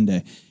and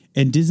Sunday.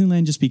 And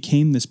Disneyland just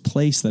became this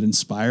place that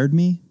inspired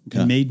me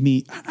and made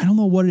me, I don't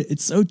know what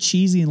it's so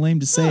cheesy and lame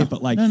to say,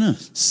 but like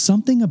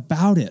something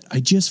about it. I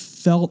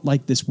just felt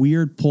like this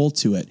weird pull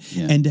to it.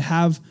 Yeah. And to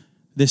have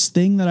this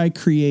thing that I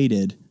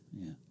created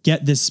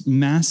get this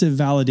massive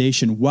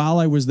validation while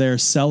I was there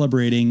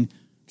celebrating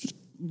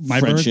my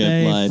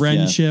birthday,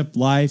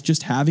 life,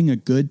 just having a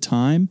good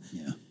time.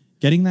 Yeah.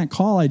 Getting that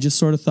call, I just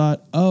sort of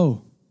thought,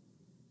 oh,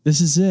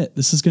 this is it.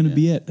 This is going to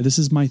be it. This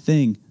is my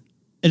thing.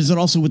 And is it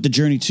also with the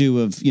journey too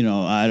of, you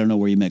know, I don't know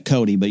where you met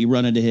Cody, but you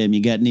run into him,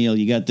 you got Neil,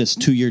 you got this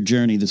 2-year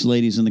journey, this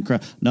lady's in the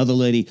crowd, another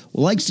lady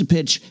likes to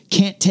pitch,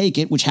 can't take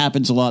it, which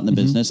happens a lot in the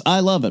business.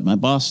 I love it. My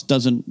boss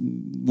doesn't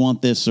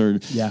want this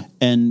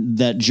and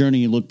that journey,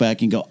 you look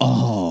back and go,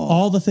 oh,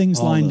 all the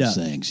things lined up.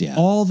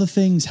 All the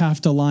things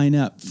have to line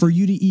up for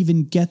you to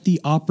even get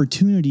the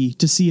opportunity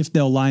to see if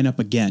they'll line up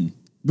again.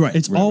 Right.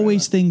 It's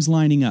always things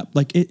lining up.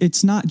 Like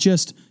it's not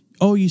just,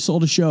 oh, you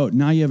sold a show,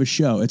 now you have a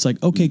show. It's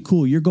like, okay,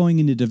 cool, you're going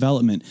into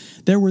development.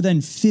 There were then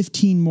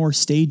 15 more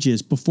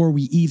stages before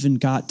we even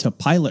got to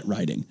pilot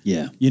writing.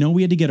 Yeah. You know,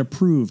 we had to get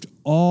approved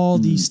all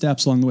these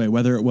steps along the way,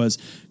 whether it was,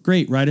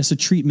 great, write us a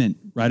treatment,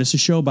 write us a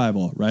show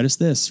Bible, write us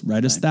this,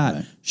 write us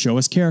that, show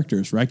us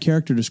characters, write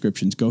character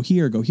descriptions, go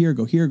here, go here,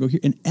 go here, go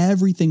here. And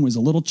everything was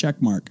a little check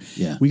mark.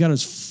 Yeah. We got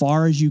as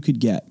far as you could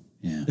get,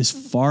 as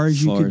far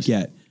as you could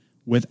get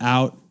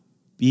without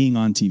being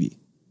on TV.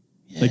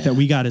 Like that,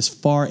 we got as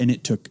far, and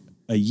it took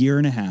a year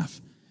and a half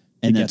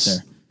to get there.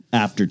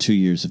 After 2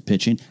 years of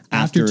pitching.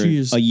 After 2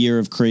 years. A year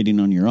of creating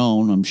on your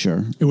own, I'm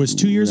sure. It was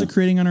 2 years of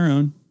creating on our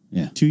own.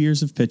 Yeah. 2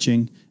 years of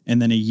pitching,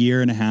 and then a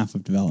year and a half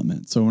of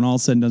development. So when all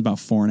is said and done, about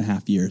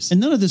 4.5 years. And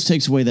none of this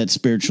takes away that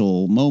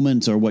spiritual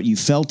moment or what you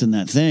felt in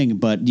that thing.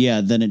 But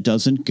yeah, then it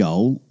doesn't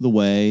go the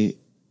way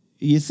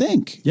you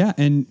think. Yeah.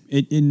 And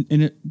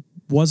it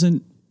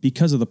wasn't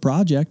because of the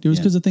project. It was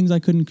because of things I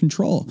couldn't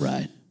control.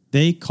 Right.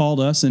 They called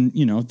us, and,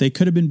 you know, they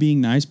could have been being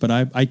nice, but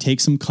I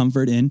take some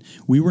comfort in.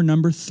 We were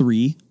number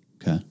 3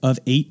 of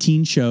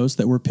 18 shows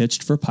that were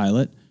pitched for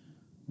pilot.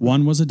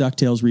 One was a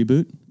DuckTales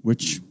reboot,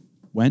 which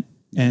went,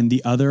 and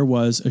the other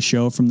was a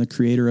show from the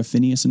creator of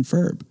Phineas and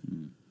Ferb.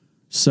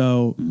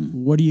 So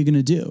what are you going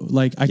to do?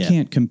 Like, I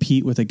can't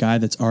compete with a guy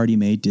that's already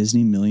made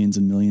Disney millions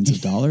and millions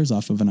of dollars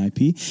off of an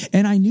IP.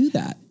 And I knew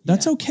that.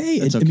 That's okay.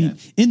 That's okay. I mean,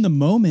 in the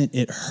moment,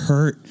 it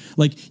hurt.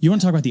 Like, you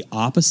want to talk about the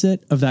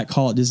opposite of that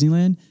call at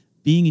Disneyland?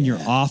 Being in your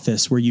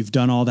office where you've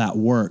done all that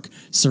work,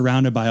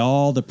 surrounded by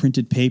all the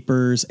printed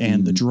papers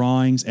and the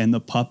drawings and the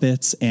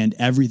puppets and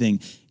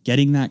everything,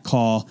 getting that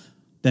call,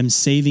 them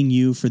saving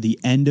you for the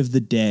end of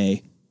the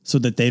day so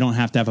that they don't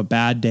have to have a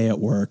bad day at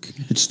work.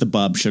 It's the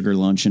Bob Sugar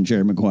lunch and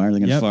Jerry Maguire. They're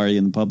going to fire you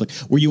in the public.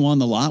 Were you on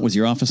the lot? Was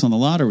your office on the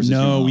lot, or was it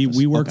No,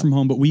 we worked from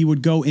home, but we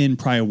would go in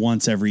probably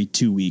once every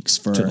 2 weeks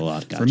for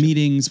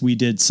meetings. We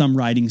did some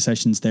writing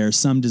sessions there,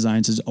 some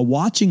designs,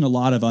 watching a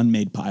lot of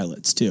unmade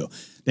pilots too.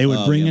 They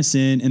would bring us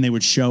in and they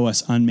would show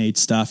us unmade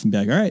stuff and be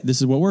like, all right, this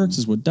is what works, this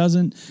is what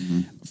doesn't.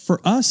 For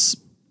us,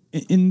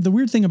 and the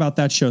weird thing about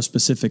that show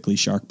specifically,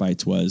 Shark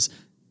Bites, was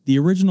the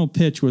original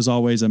pitch was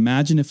always,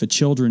 imagine if a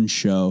children's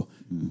show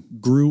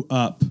grew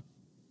up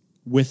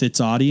with its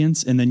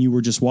audience, and then you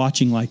were just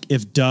watching, like,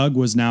 if Doug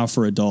was now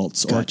for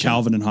adults or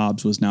Calvin and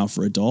Hobbes was now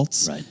for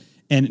adults. Right.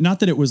 And not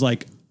that it was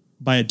like,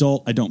 by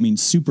adult, I don't mean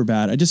super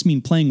bad. I just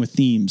mean playing with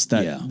themes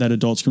that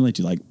adults can relate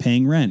to, like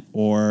paying rent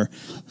or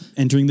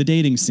entering the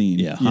dating scene.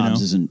 Yeah,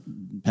 Hobbes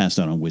isn't passed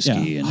out on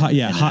whiskey.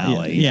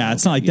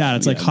 It's not like that.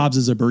 It's like Hobbes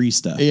is a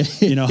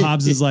barista. You know,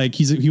 Hobbes is like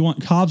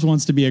Hobbes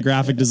wants to be a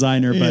graphic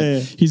designer,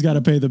 but he's got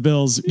to pay the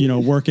bills. You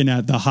know, working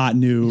at the hot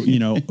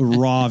new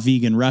raw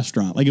vegan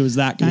restaurant. Like, it was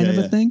that kind of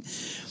a thing.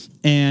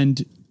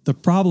 And the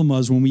problem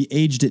was, when we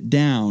aged it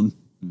down,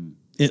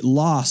 it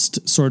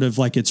lost sort of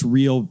like its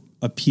real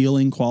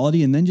appealing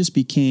quality, and then just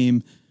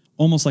became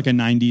almost like a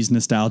 90s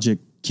nostalgic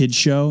kids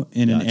show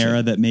in an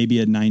era that maybe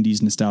a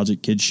 90s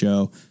nostalgic kids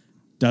show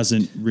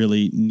doesn't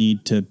really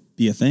need to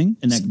be a thing.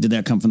 And did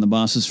that come from the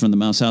bosses from the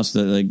Mouse House,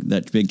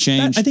 that big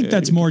change? I think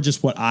that's more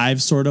just what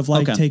I've sort of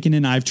taken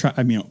in. I've tried,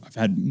 I've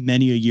had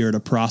many a year to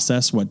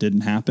process what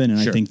didn't happen.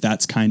 And I think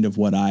that's kind of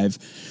what I've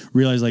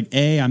realized. Like,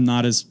 I'm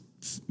not as,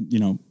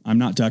 I'm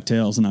not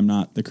DuckTales, and I'm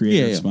not the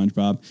creator of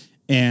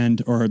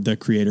SpongeBob or the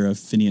creator of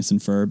Phineas and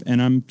Ferb. And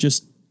I'm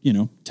just,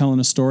 telling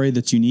a story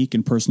that's unique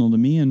and personal to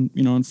me. And,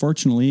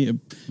 unfortunately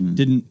it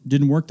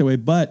didn't work that way,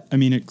 but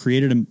it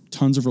created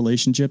tons of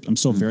relationships. I'm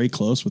still very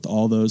close with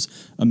all those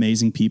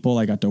amazing people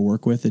I got to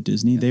work with at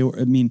Disney.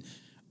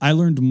 I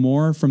learned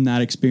more from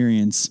that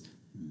experience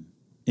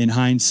in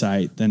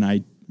hindsight than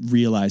I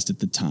realized at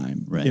the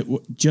time. Right.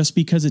 Just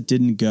because it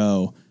didn't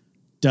go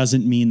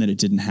doesn't mean that it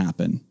didn't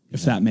happen,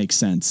 if that makes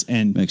sense.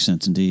 And makes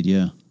sense indeed.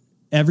 Yeah.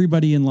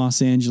 Everybody in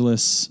Los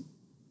Angeles,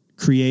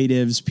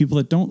 creatives, people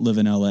that don't live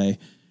in LA,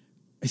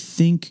 I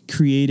think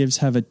creatives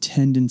have a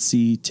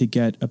tendency to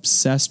get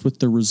obsessed with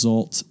the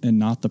result and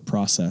not the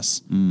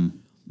process.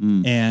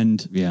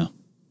 And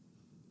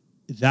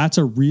that's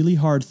a really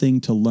hard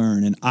thing to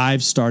learn. And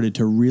I've started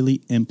to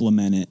really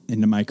implement it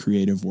into my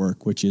creative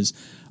work, which is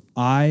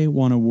I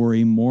want to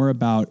worry more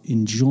about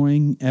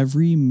enjoying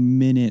every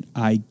minute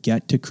I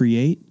get to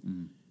create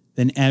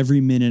than every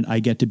minute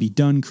I get to be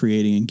done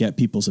creating and get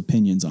people's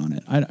opinions on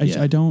it.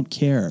 I don't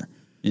care.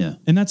 Yeah.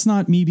 And that's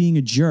not me being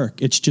a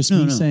jerk. It's just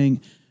me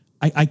saying,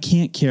 I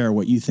can't care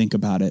what you think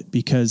about it,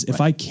 because if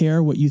I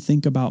care what you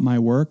think about my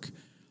work,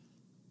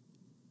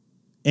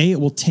 A, it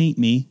will taint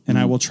me and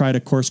I will try to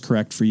course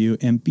correct for you.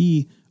 And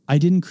B, I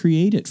didn't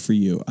create it for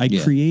you. I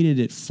created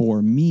it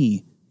for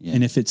me. Yeah.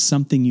 And if it's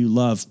something you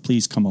love,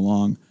 please come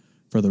along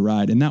for the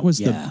ride. And that was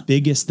the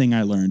biggest thing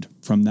I learned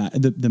from that.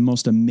 The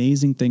most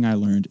amazing thing I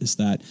learned is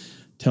that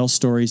tell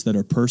stories that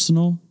are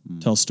personal,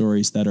 tell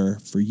stories that are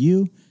for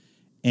you,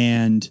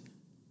 and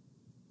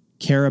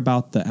care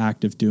about the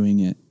act of doing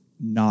it,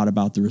 not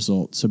about the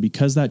result. So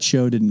because that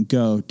show didn't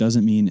go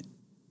doesn't mean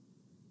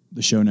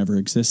the show never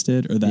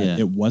existed or that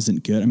it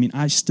wasn't good.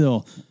 I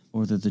still...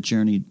 Or that the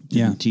journey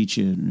didn't teach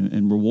you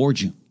and reward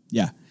you.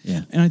 Yeah.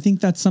 Yeah. And I think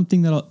that's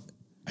something that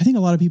I think a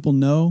lot of people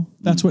know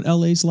that's what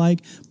LA's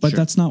like, but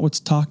that's not what's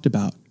talked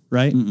about,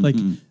 right? Like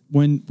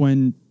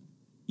when,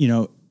 you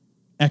know,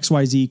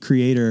 XYZ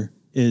creator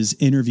is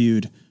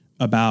interviewed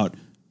about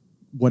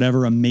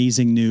whatever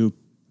amazing new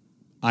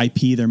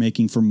IP they're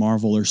making for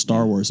Marvel or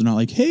Star Wars, and not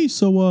like, hey,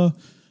 so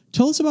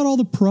tell us about all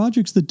the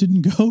projects that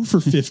didn't go for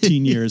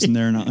 15 years, and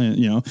they're not,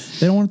 you know,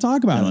 they don't want to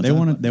talk about it.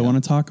 They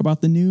want to talk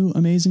about the new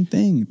amazing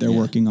thing they're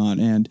working on.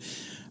 And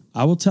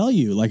I will tell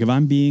you, like, if I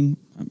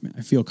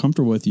feel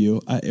comfortable with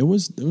you, it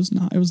was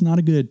not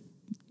a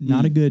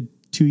good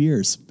 2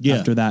 years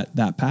after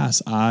that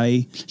pass.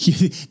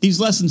 These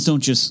lessons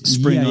don't just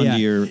spring onto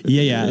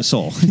your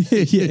soul.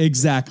 Yeah,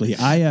 exactly.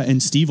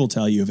 And Steve will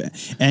tell you,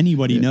 if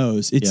anybody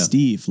knows, it's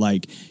Steve.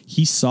 Like,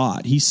 he saw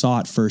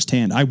it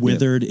firsthand. I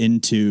withered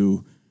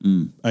into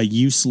a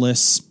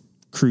useless,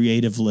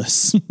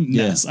 creativeless.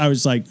 I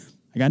was like,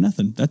 I got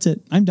nothing. That's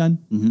it. I'm done.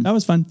 That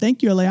was fun.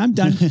 Thank you, LA. I'm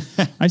done.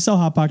 I sell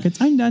Hot Pockets.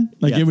 I'm done.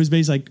 Like, it was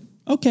basically like,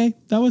 okay,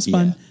 that was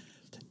fun.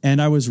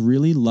 And I was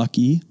really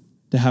lucky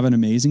to have an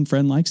amazing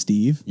friend like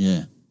Steve,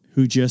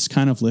 who just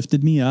kind of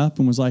lifted me up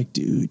and was like,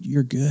 dude,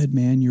 you're good,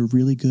 man. You're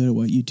really good at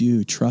what you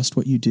do. Trust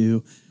what you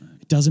do.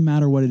 It doesn't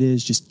matter what it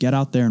is. Just get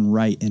out there and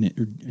write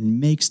and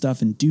make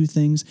stuff and do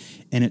things.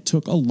 And it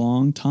took a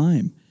long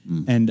time.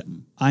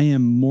 And I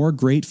am more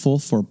grateful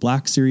for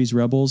Black Series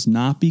Rebels,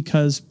 not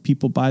because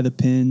people buy the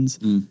pins,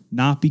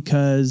 not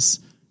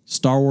because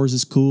Star Wars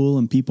is cool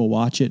and people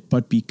watch it,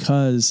 but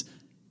because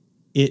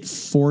it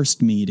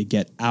forced me to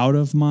get out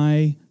of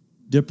my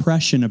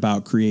depression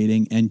about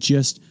creating and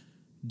just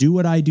do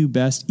what I do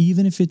best,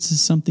 even if it's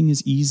something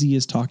as easy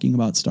as talking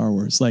about Star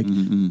Wars. Like,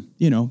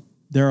 you know,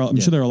 I'm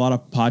sure there are a lot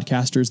of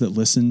podcasters that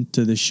listen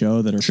to this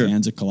show that are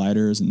fans of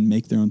Colliders and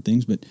make their own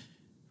things, but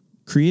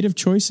creative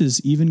choices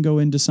even go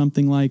into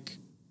something like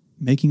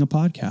making a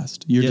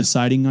podcast. You're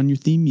deciding on your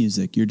theme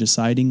music. You're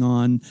deciding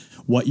on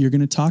what you're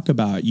going to talk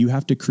about. You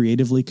have to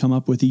creatively come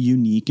up with a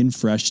unique and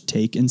fresh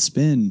take and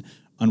spin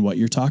on what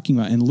you're talking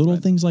about. And little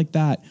things like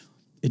that,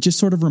 it just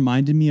sort of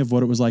reminded me of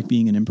what it was like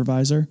being an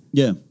improviser.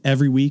 Yeah.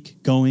 Every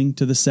week going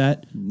to the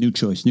set. New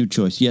choice.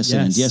 Yes.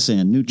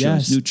 And new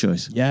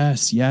choice.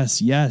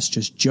 Yes.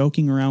 Just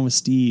joking around with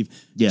Steve,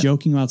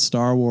 joking about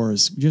Star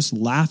Wars, just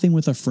laughing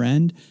with a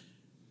friend.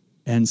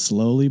 And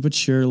slowly but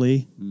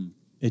surely,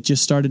 it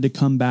just started to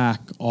come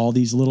back. All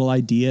these little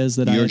ideas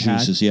that I had.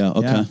 Juices,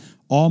 okay.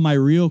 All my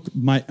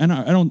and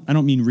I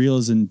don't mean real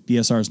as in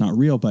BSR is not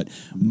real, but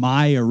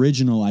my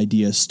original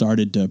ideas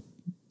started to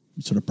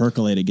sort of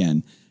percolate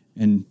again.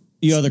 And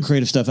you other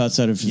creative stuff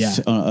outside of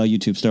a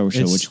YouTube Star Wars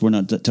show, which we're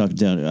not talking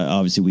about.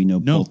 Obviously, we know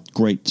both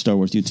great Star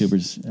Wars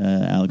YouTubers.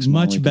 Alex,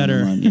 much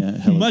better,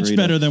 much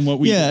better than what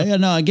we. do.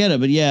 No, I get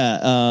it, but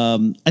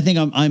I think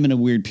I'm in a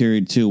weird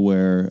period too,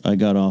 where I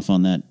got off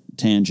on that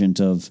tangent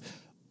of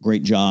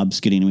great jobs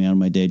getting me out of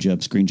my day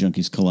job, Screen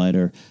Junkies,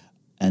 Collider,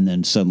 and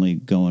then suddenly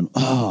going,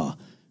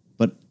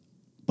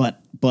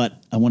 but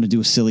I want to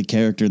do a silly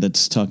character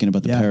that's talking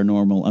about the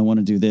paranormal. I want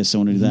to do this. I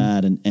want to do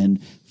that.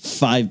 And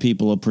 5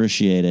 people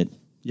appreciate it.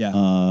 Yeah.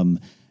 And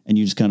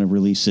you just kind of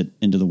release it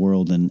into the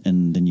world and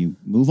then you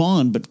move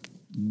on, but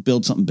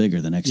build something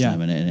bigger the next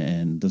time.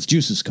 And those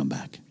juices come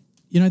back.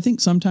 You know, I think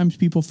sometimes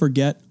people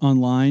forget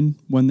online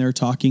when they're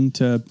talking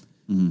to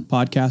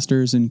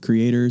podcasters and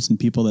creators and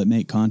people that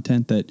make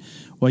content that,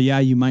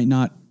 you might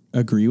not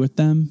agree with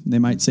them. They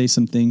might say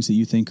some things that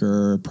you think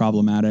are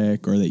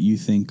problematic or that you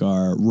think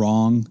are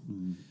wrong.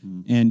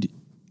 And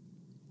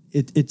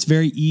it's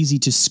very easy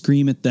to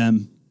scream at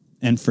them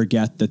and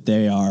forget that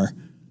they are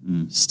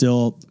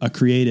still a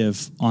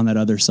creative on that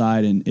other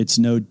side. And it's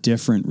no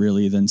different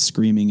really than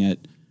screaming at,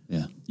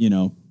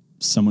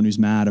 someone who's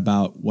mad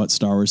about what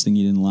Star Wars thing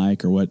you didn't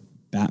like or what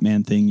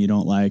Batman thing you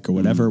don't like or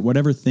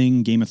whatever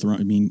thing Game of Thrones.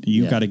 I mean,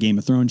 you've got a Game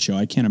of Thrones show.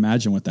 I can't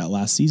imagine what that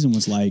last season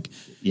was like.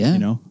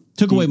 Yeah.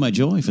 Took away my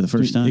joy for the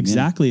first time.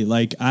 Exactly. Yeah.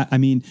 Like, I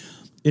mean,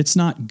 it's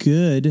not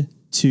good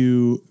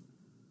to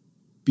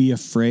be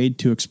afraid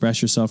to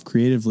express yourself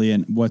creatively.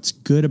 And what's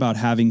good about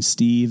having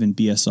Steve and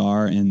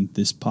BSR and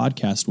this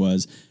podcast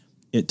was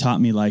it taught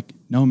me like,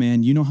 no,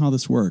 man, you know how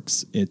this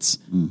works. It's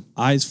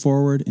eyes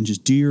forward and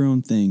just do your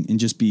own thing and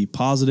just be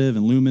positive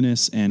and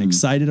luminous and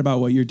excited about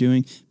what you're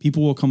doing.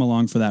 People will come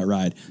along for that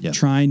ride. Yep.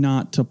 Try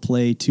not to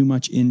play too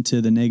much into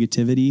the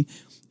negativity.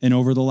 And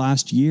over the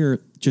last year,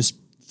 just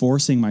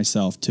forcing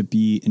myself to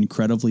be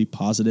incredibly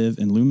positive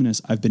and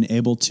luminous, I've been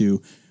able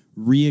to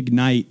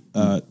reignite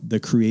the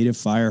creative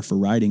fire for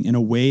writing in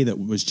a way that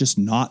was just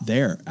not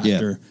there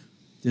after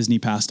Disney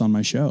passed on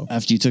my show.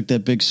 After you took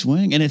that big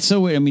swing. And it's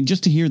so weird. I mean,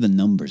 just to hear the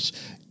numbers,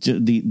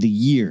 the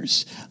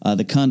years,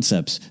 the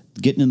concepts,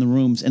 getting in the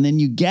rooms, and then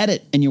you get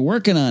it and you're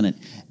working on it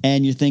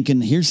and you're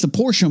thinking, here's the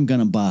Porsche I'm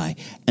going to buy.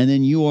 And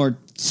then you are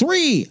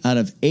 3 out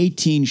of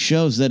 18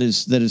 shows. That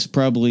is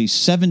probably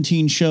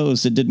 17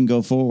 shows that didn't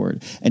go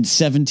forward and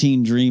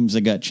 17 dreams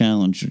that got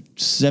challenged,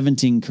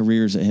 17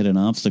 careers that hit an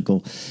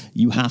obstacle.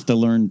 You have to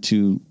learn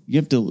to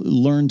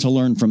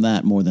learn from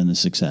that more than the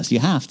success. You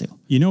have to.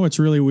 You know what's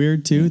really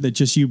weird too? That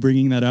just you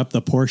bringing that up,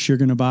 the Porsche you're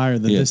going to buy or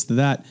the this, the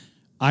that.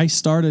 I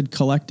started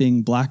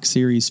collecting Black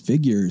Series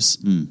figures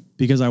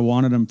because I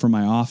wanted them for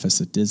my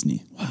office at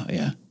Disney. Wow,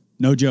 yeah.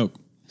 No joke.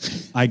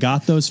 I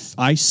got those.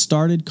 I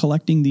started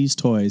collecting these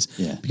toys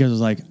because I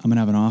was like, I'm going to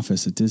have an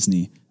office at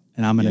Disney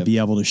and I'm going to be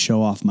able to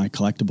show off my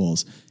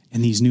collectibles.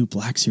 And these new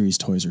Black Series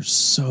toys are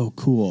so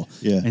cool.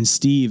 Yeah. And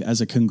Steve,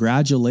 as a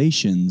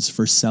congratulations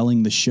for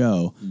selling the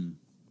show,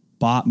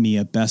 bought me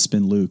a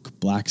Bespin Luke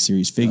Black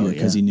Series figure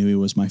because he knew he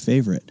was my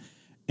favorite.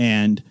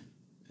 And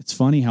it's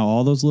funny how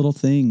all those little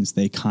things,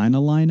 they kind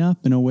of line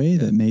up in a way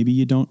that maybe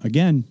you don't,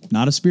 again,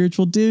 not a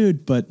spiritual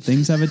dude, but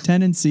things have a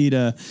tendency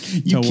to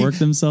work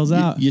themselves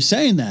out. You're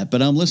saying that,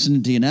 but I'm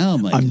listening to you now.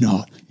 I'm like, I'm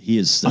not. He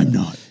is. I'm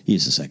not. He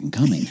is the second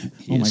coming.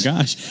 Oh my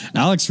gosh.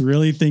 Alex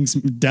really thinks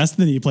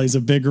destiny plays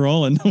a big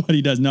role in what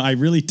he does. No, I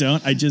really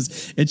don't.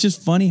 It's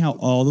just funny how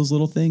all those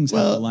little things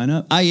have to line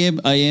up. I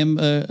am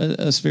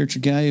a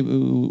spiritual guy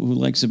who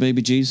likes the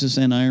baby Jesus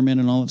and Iron Man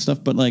and all that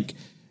stuff, but like,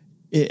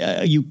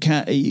 you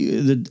can't.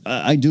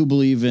 I do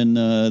believe in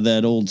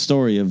that old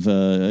story of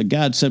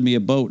God sent me a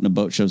boat and a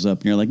boat shows up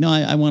and you're like, no,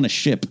 I want a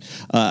ship.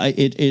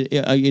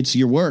 It's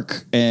your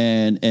work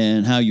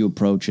and how you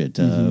approach it.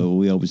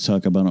 We always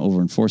talk about it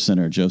over in Force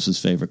Center,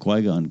 Joseph's favorite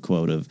Qui-Gon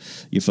quote of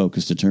 "Your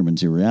focus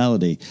determines your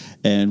reality,"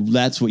 and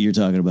that's what you're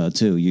talking about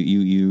too.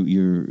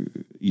 You're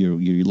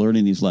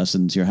learning these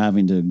lessons. You're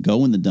having to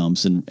go in the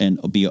dumps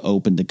and be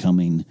open to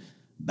coming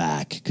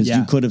back because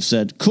you could have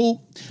said,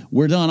 cool,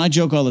 we're done. I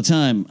joke all the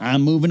time.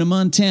 I'm moving to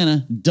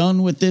Montana,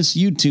 done with this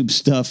YouTube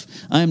stuff.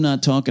 I'm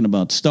not talking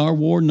about Star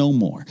Wars no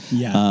more.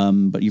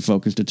 But your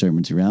focus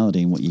determines your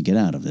reality and what you get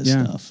out of this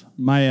stuff.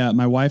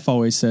 My wife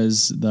always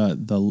says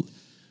the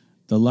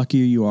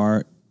luckier you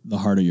are, the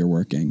harder you're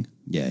working.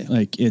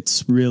 Like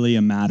it's really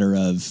a matter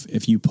of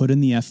if you put in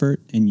the effort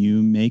and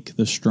you make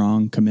the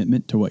strong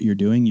commitment to what you're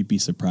doing, you'd be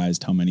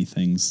surprised how many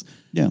things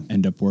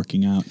end up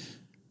working out.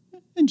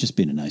 And just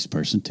being a nice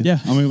person too. Yeah,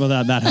 I mean, well,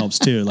 that helps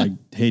too. Like,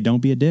 hey, don't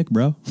be a dick,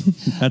 bro.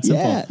 That's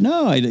simple.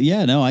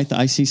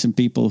 I see some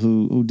people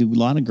who do a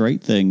lot of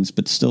great things,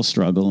 but still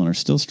struggle and are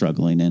still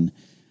struggling. And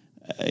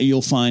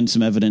you'll find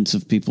some evidence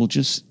of people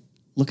just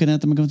looking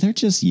at them and going, they're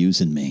just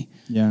using me.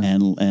 Yeah.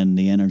 And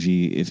the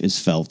energy is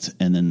felt.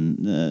 And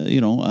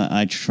then,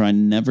 I try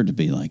never to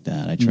be like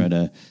that. I try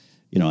to,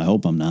 I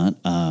hope I'm not.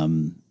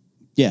 And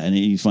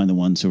you find the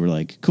ones who are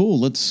like, cool,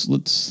 let's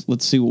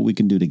see what we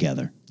can do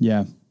together.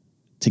 Yeah.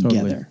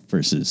 Together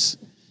versus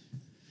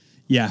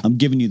I'm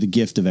giving you the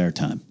gift of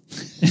airtime.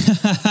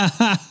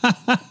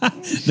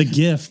 The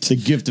gift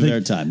of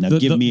airtime. Now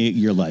give me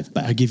your life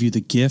back. I give you the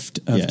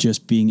gift of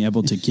just being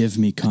able to give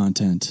me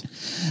content.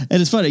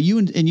 And it's funny, you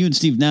and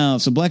Steve now.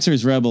 So Black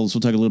Series Rebels,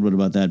 we'll talk a little bit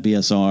about that.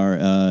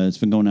 BSR, it's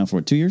been going now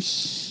for 2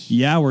 years.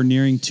 Yeah, we're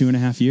nearing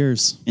 2.5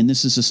 years. And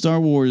this is a Star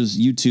Wars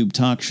YouTube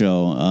talk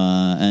show.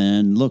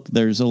 And look,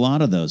 there's a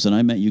lot of those. And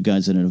I met you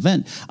guys at an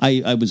event.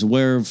 I was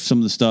aware of some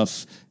of the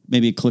stuff.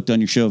 Maybe it clicked on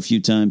your show a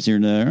few times here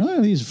and there.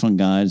 Oh, these are fun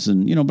guys.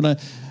 And, but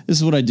this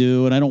is what I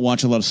do. And I don't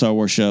watch a lot of Star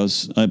Wars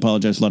shows. I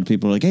apologize. A lot of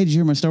people are like, hey, did you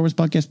hear my Star Wars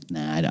podcast?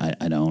 Nah,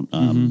 I don't.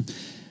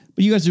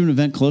 But you guys do an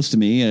event close to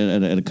me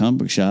at a comic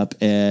book shop.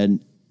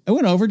 And I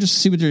went over just to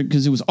see what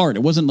because it was art.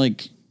 It wasn't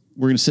like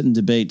we're going to sit and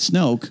debate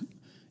Snoke.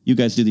 You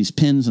guys do these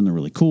pins and they're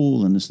really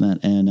cool and this and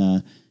that.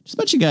 And just a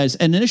bunch of guys.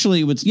 And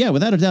initially it was,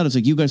 without a doubt, it's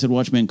like you guys had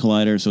Watchmen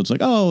Collider. So it's like,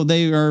 oh,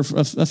 they are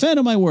a fan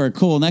of my work.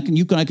 Cool. And I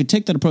could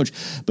take that approach.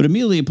 But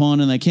immediately upon,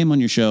 and I came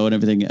on your show and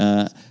everything,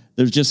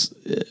 there's just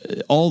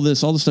all the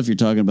stuff you're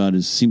talking about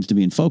seems to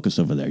be in focus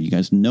over there. You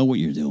guys know what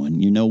you're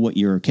doing. You know what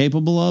you're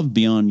capable of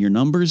beyond your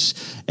numbers,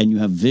 and you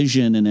have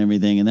vision and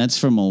everything. And that's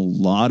from a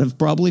lot of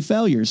probably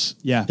failures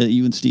that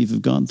you and Steve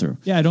have gone through.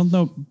 Yeah, I don't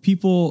know.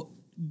 People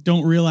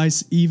don't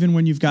realize even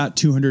when you've got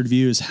 200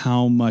 views,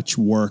 how much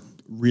work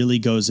really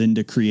goes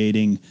into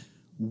creating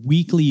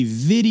weekly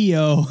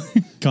video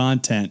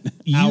content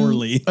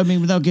hourly. I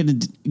mean, without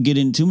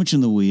getting too much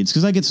in the weeds,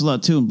 because I get a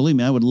lot too. And believe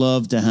me, I would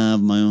love to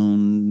have my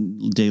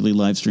own daily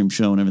live stream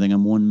show and everything.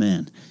 I'm one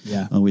man.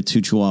 Yeah. With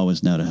 2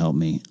 Chihuahuas now to help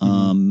me.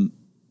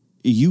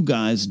 You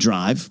guys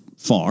drive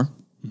far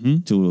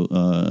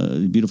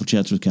to beautiful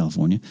Chatsworth,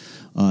 California.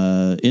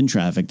 In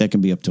traffic, that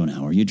can be up to an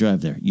hour. You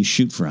drive there. You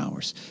shoot for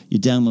hours. You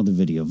download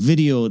the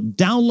video.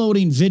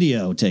 Downloading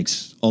video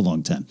takes a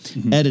long time.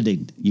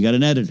 Editing. You got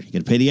an editor. You got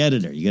to pay the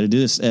editor. You got to do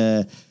this.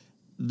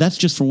 That's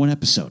just for one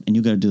episode, and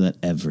you got to do that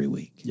every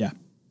week. Yeah.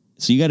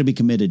 So you got to be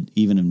committed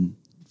even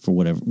for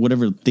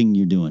whatever thing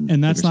you're doing.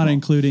 And that's not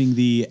including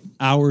the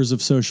hours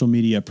of social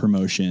media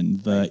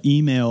promotion, the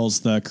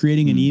emails, the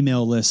creating an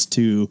email list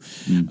to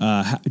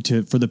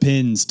for the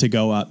pins to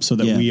go up so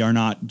that we are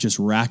not just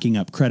racking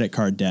up credit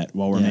card debt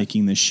while we're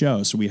making this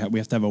show. So we have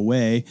to have a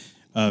way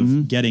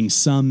of getting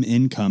some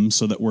income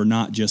so that we're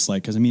not just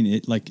like, because I mean,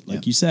 it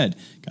like you said,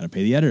 got to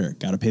pay the editor,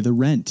 got to pay the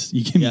rent.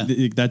 You can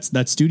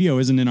that studio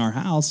isn't in our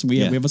house. We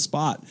have a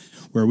spot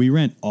where we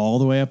rent all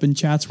the way up in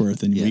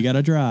Chatsworth, and we got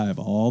to drive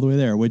all the way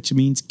there, which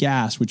means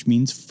gas, which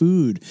means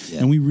food.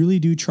 And we really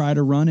do try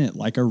to run it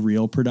like a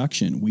real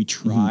production. We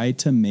try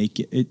to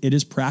make it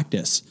is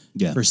practice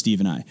for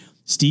Steve and I.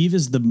 Steve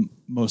is the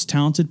most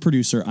talented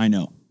producer I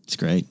know. It's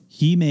great.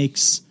 He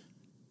makes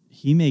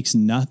he makes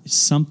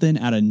something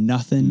out of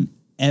nothing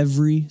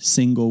every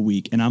single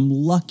week. And I'm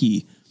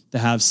lucky to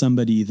have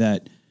somebody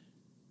that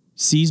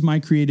sees my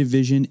creative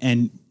vision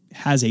and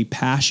has a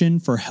passion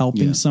for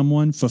helping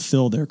someone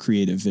fulfill their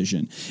creative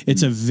vision.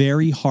 It's a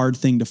very hard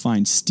thing to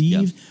find.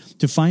 Steve,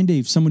 to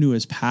find someone who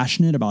is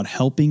passionate about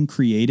helping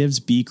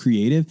creatives be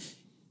creative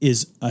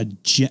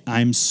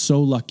I'm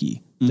so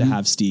lucky to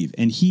have Steve.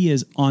 And he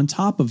is on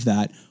top of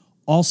that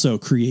also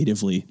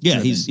creatively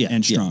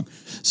and strong.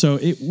 So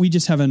we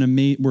just have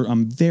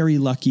I'm very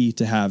lucky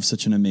to have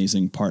such an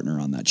amazing partner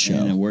on that show.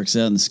 And it works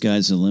out, and the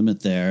sky's the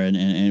limit there.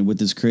 And with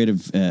this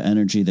creative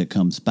energy that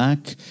comes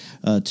back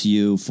to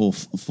you full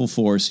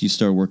force, you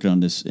start working on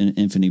this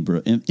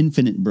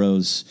Infinite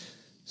Bros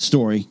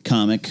story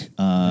comic.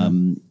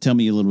 Tell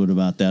me a little bit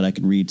about that. I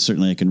can read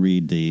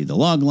the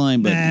log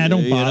line, but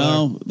don't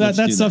bother.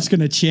 That stuff's going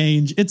to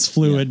change. It's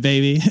fluid,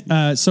 baby.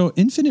 So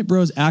Infinite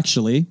Bros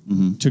actually,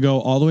 to go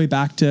all the way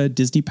back to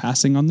Disney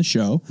passing on the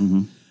show,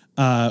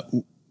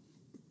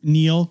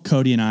 Neil,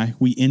 Cody, and I,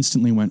 we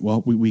instantly went,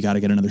 well, we got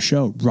to get another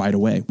show right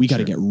away. We got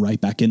to get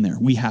right back in there.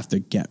 We have to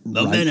get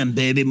momentum,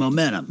 baby,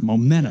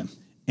 momentum.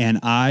 And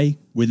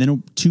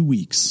within 2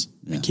 weeks,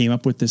 I came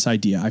up with this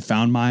idea. I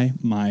found my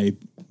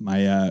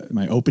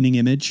opening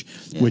image,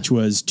 which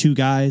was two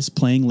guys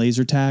playing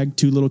laser tag,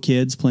 two little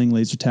kids playing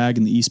laser tag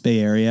in the East Bay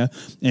area.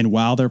 And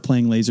while they're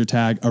playing laser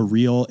tag, a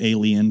real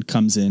alien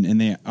comes in and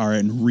they are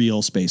in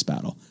real space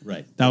battle.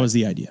 Right. That was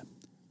the idea.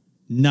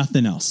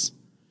 Nothing else.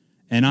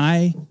 And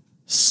I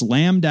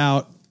slammed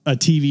out a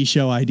TV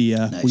show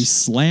idea. Nice. We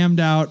slammed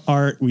out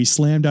art. We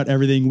slammed out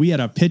everything. We had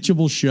a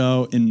pitchable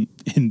show in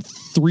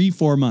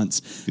 3-4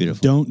 months.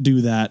 Beautiful. Don't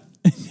do that.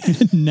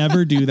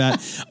 Never do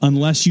that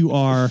unless you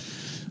are,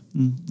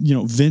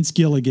 Vince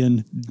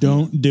Gilligan.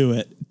 Don't do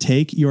it.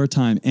 Take your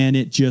time. And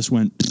it just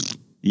went.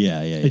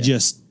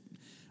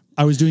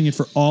 I was doing it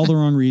for all the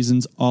wrong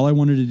reasons. All I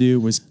wanted to do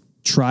was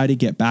try to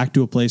get back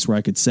to a place where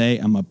I could say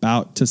I'm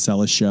about to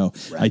sell a show.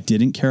 Right. I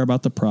didn't care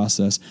about the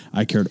process.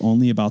 I cared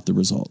only about the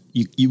result.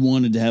 You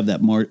wanted to have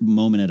that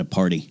moment at a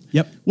party.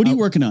 Yep. What are you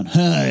working on?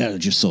 I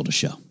just sold a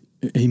show.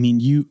 I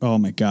mean, oh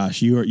my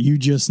gosh, you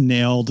just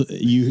nailed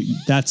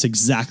that's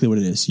exactly what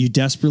it is. You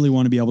desperately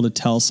want to be able to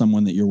tell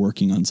someone that you're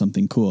working on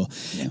something cool.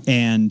 Yeah.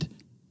 And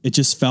it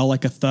just fell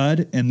like a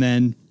thud. And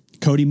then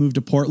Cody moved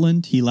to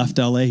Portland. He left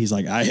LA. He's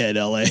like, I hate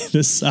LA.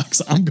 This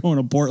sucks. I'm going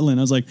to Portland.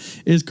 I was like,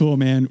 it's cool,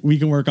 man. We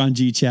can work on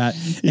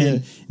GChat. Yeah.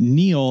 And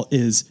Neil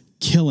is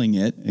killing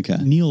it. Okay.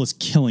 Neil is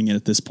killing it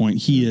at this point.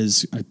 He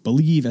is, I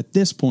believe at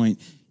this point,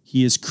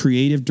 he is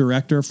creative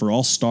director for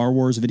all Star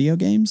Wars video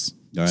games.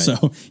 All right.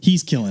 So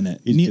he's killing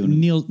it.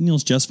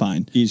 Neil's just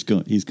fine. He's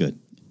good.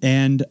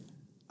 And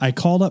I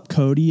called up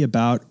Cody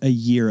about a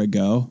year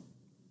ago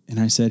and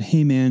I said,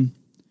 hey man,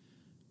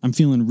 I'm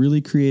feeling really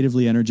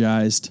creatively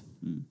energized.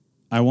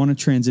 I want to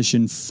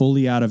transition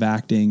fully out of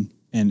acting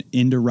and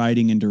into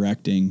writing and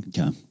directing.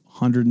 Okay.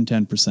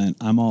 110%.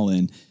 I'm all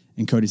in.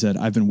 And Cody said,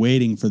 I've been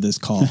waiting for this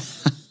call.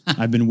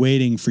 I've been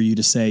waiting for you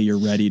to say you're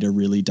ready to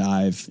really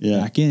dive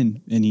back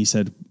in. And he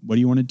said, what do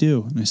you want to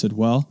do? And I said,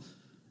 well,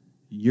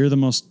 you're the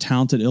most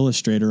talented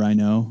illustrator I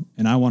know,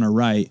 and I want to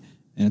write,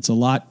 and it's a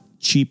lot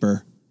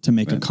cheaper to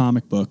make a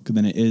comic book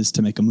than it is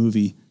to make a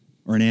movie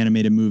or an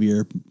animated movie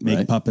or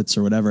make puppets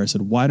or whatever. I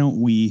said, why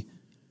don't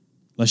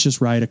let's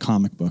just write a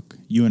comic book,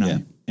 you and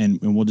I, and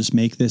we'll just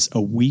make this a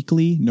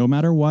weekly, no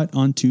matter what,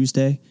 on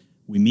Tuesday,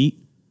 we meet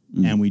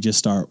and we just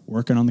start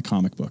working on the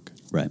comic book.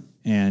 Right.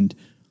 And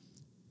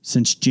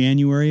since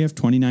January of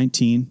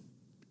 2019,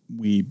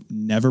 we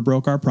never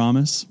broke our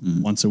promise.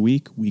 Once a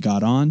week, we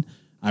got on.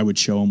 I would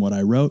show him what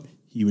I wrote.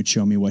 He would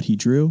show me what he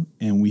drew.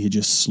 And we had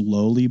just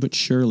slowly but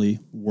surely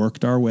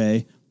worked our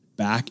way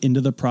back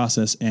into the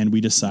process. And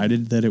we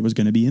decided that it was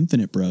going to be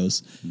Infinite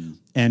Bros.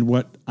 And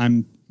what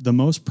I'm the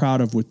most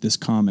proud of with this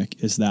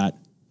comic is that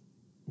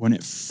when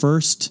it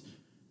first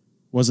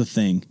was a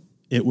thing,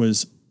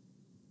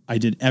 I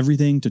did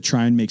everything to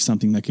try and make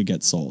something that could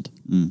get sold.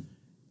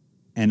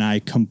 And I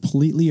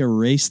completely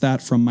erased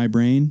that from my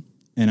brain.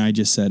 And I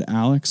just said,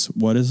 Alex,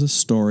 what is a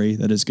story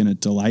that is going to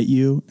delight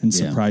you and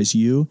surprise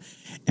you?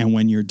 And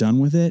when you're done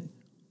with it,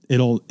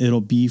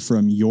 it'll be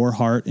from your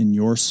heart and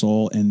your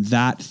soul. And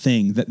that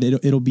thing,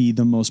 it'll be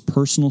the most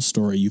personal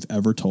story you've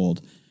ever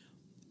told.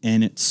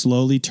 And it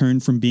slowly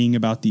turned from being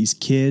about these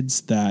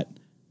kids that,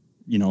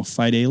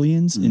 fight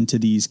aliens into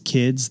these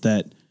kids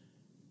that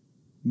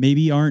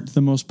maybe aren't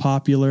the most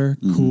popular,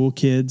 cool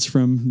kids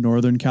from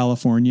Northern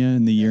California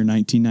in the year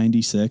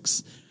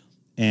 1996.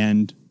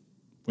 And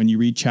when you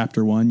read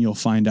chapter 1, you'll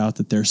find out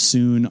that they're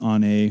soon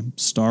on a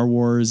Star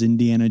Wars,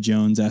 Indiana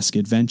Jones-esque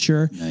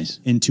adventure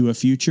into a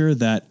future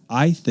that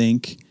I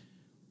think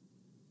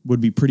would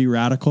be pretty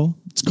radical.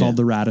 It's called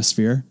the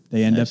Radisphere.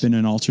 They end up in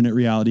an alternate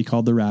reality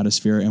called the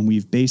Radisphere. And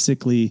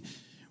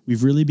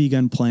we've really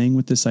begun playing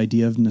with this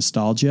idea of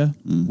nostalgia,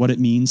 what it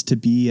means to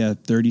be a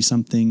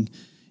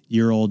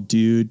 30-something-year-old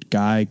dude,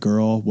 guy,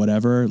 girl,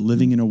 whatever,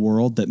 living in a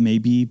world that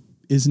maybe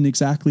isn't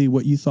exactly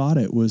what you thought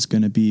it was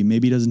going to be.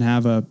 Maybe it doesn't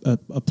have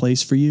a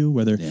place for you,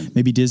 whether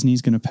maybe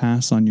Disney's going to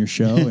pass on your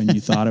show and you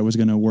thought it was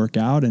going to work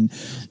out. And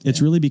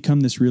it's really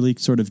become this really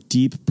sort of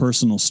deep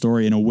personal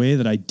story in a way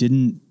that I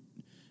didn't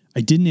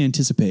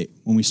anticipate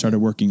when we started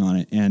working on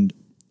it. And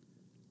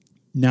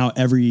now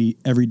every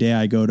day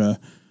I go to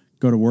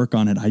work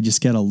on it, I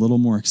just get a little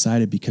more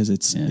excited because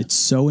it's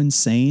so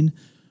insane.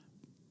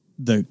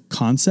 The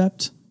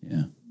concept.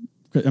 Yeah.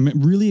 I'm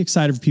really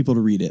excited for people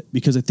to read it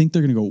because I think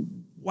they're going to go,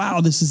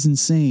 wow, this is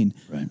insane.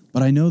 Right.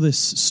 But I know this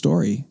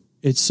story.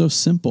 It's so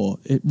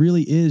simple. It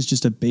really is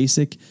just a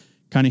basic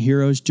kind of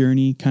hero's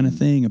journey kind of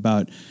thing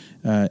about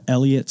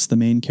Elliot's the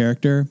main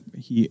character.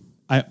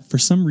 For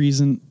some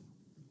reason,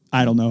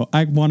 I don't know.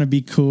 I want to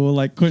be cool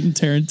like Quentin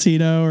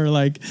Tarantino or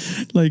like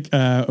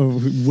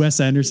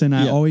Wes Anderson.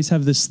 I always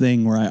have this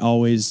thing where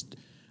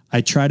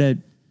I try to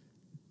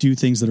do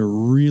things that are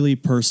really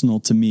personal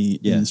to me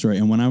in the story.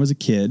 And when I was a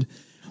kid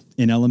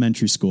in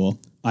elementary school,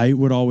 I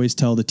would always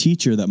tell the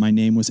teacher that my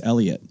name was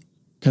Elliot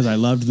because I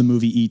loved the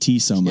movie E.T.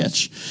 so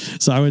much.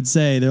 So I would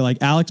say, they're like,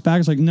 Alex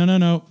Bagger's like,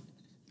 no,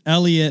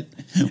 Elliot.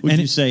 Would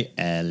you say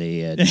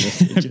Elliot?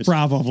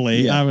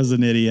 Probably. I was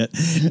an idiot.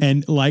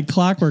 And like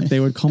clockwork, they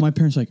would call my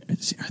parents like,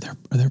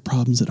 are there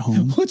problems at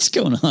home? What's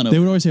going on? They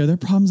would always say, are there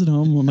problems at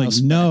home? I'm like,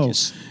 no.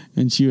 Bacchus.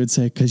 And she would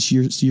say, because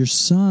your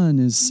son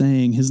is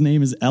saying his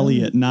name is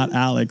Elliot, not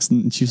Alex.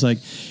 And she's like,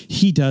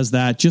 he does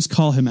that. Just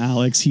call him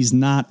Alex. He's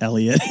not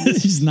Elliot.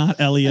 He's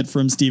not Elliot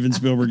from Steven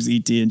Spielberg's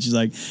E.T. And she's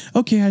like,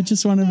 okay, I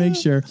just want to make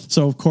sure.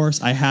 So of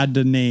course I had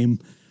to name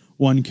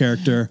one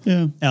character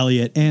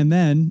Elliot. And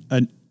then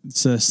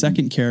it's a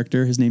second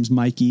character. His name's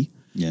Mikey.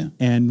 Yeah.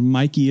 And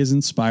Mikey is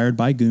inspired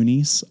by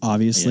Goonies,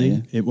 obviously.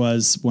 Yeah. It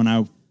was when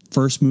I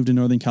first moved to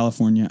Northern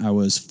California. I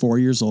was 4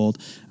 years old.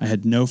 I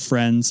had no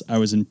friends. I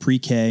was in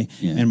pre-K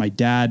and my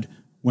dad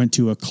went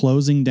to a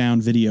closing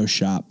down video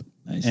shop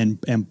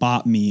and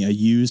bought me a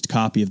used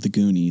copy of the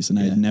Goonies, and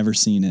I had never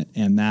seen it.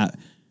 And that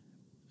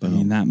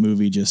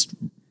movie just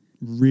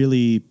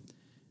really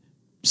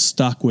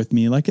stuck with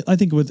me. Like, I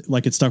think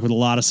it stuck with a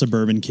lot of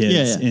suburban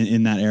kids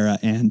in that era.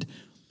 And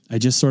I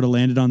just sort of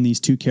landed on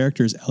these two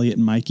characters, Elliot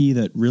and Mikey,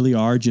 that really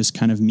are just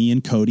kind of me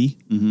and Cody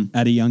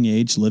at a young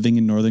age living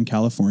in Northern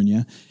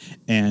California.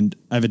 And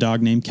I have a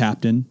dog named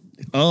Captain.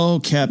 Oh,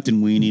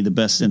 Captain Weenie, the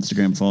best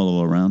Instagram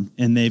follow around.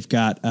 And they've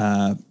got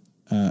a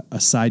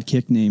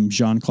sidekick named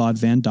Jean-Claude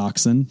Van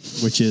Dachshund,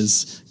 which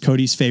is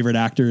Cody's favorite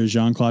actor is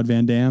Jean-Claude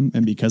Van Damme.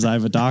 And because I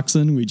have a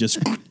dachshund, we just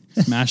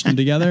smashed them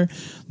together.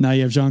 Now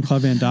you have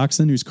Jean-Claude Van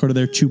Dachshund, who's sort of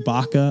their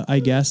Chewbacca, I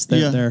guess.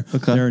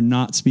 They're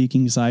not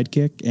speaking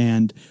sidekick.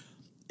 And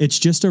it's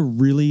just a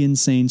really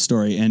insane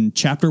story. And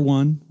chapter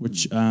 1,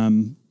 which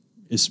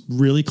is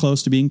really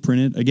close to being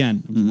printed.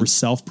 Again, we're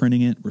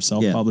self-printing it. We're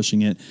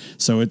self-publishing it.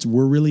 So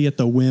we're really at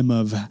the whim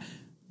of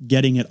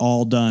getting it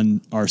all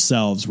done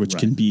ourselves, which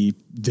can be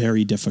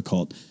very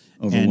difficult.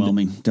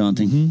 Overwhelming,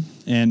 daunting.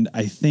 And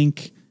I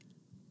think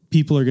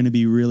people are going to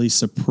be really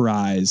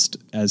surprised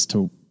as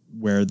to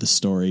where the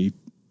story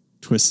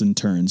twists and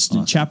turns.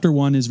 Awesome. Chapter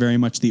 1 is very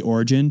much the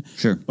origin.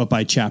 Sure. But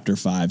by chapter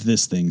 5,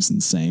 this thing's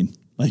insane.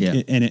 Like,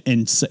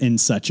 in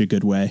such a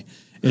good way.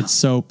 It's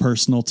so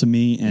personal to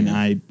me, and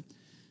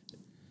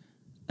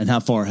And how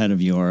far ahead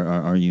of you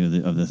are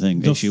you of the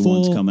thing? Issue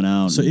 1's coming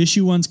out. So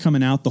issue 1's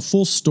coming out. The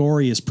full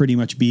story is pretty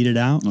much beated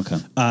out.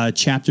 Okay.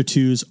 Chapter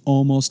 2's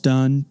almost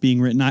done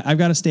being written. I've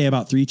got to stay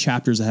about 3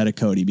 chapters ahead of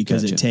Cody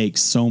because it takes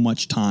so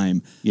much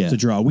time to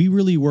draw. We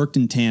really worked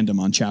in tandem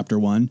on chapter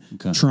 1,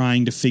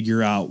 trying to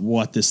figure out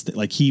what this,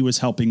 like he was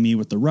helping me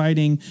with the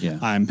writing. Yeah.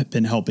 I've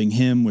been helping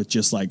him with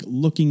just like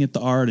looking at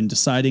the art and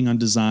deciding on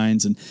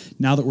designs. And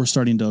now that we're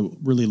starting to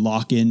really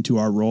lock into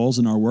our roles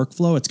and our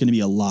workflow, it's going to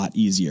be a lot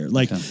easier.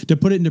 Like to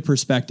put it into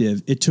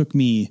perspective, it took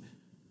me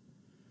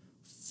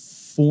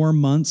 4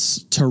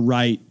 months to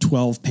write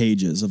 12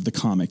 pages of the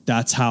comic.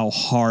 That's how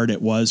hard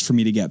it was for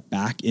me to get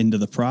back into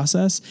the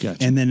process.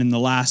 Gotcha. And then in the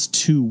last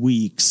 2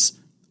 weeks,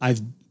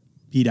 I've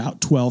beat out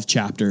 12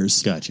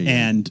 chapters. Gotcha.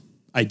 And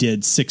I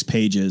did 6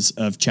 pages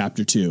of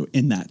chapter 2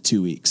 in that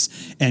 2 weeks.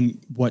 And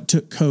what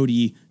took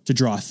Cody to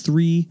draw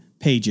 3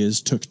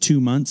 pages took 2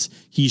 months.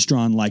 He's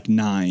drawn like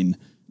 9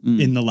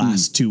 in the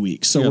last 2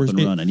 weeks. So we're up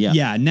and running.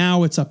 Yeah.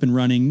 Now it's up and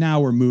running. Now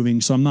we're moving.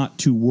 So I'm not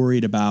too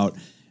worried about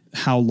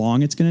how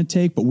long it's going to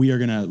take, but we are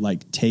going to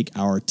like take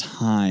our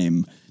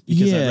time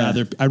because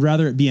I'd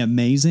rather it be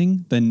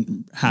amazing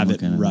than have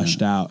it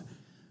rushed out.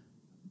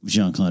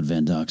 Jean-Claude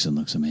Van Dachshund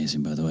looks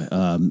amazing, by the way.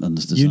 On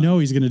this design. You know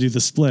he's going to do the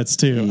splits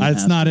too.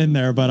 It's not in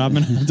there, but I'm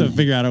going to have to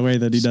figure out a way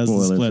that he does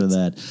the splits. For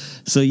that.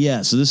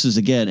 So this is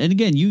again,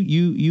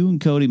 you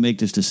and Cody make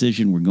this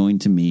decision. We're going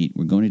to meet.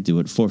 We're going to do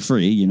it for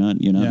free. You're not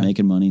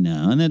making money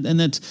now, and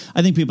that's.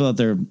 I think people out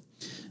there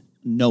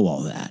know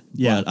all that.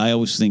 Yeah. But I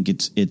always think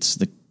it's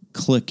the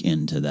click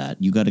into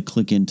that. You got to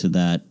click into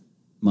that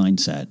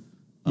mindset.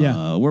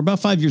 Yeah. We're about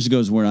 5 years ago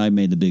is where I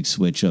made the big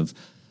switch of.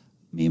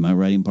 Me and my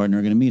writing partner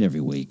are going to meet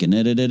every week, and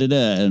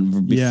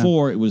and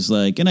before it was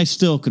like, and I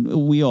still could.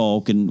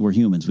 We're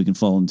humans. We can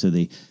fall into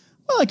the,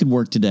 well, I could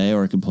work today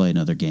or I could play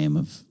another game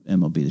of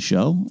MLB The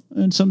Show.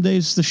 And some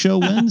days the show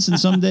wins and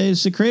some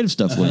days the creative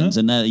stuff wins.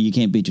 And that, you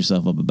can't beat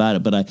yourself up about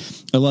it. But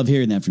I love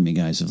hearing that from you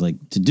guys of like,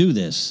 to do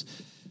this,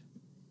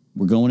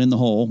 we're going in the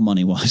hole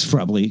money-wise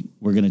probably.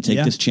 We're going to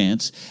take this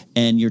chance.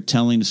 And you're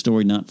telling the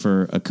story not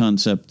for a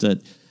concept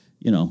that,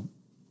 you know,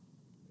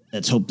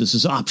 let's hope this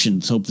is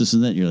options, hope this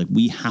and that. You're like,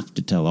 we have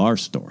to tell our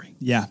story.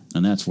 Yeah.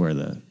 And that's where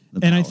the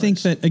and I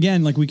think that,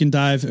 again, like we can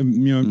dive,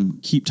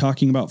 keep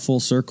talking about Full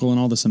Circle and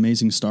all this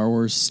amazing Star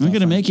Wars stuff. I'm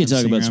going to make you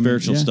talk about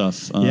spiritual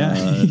stuff all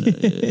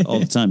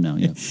the time now.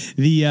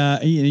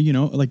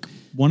 Yeah. Like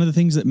one of the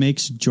things that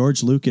makes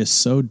George Lucas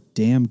so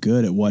damn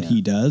good at what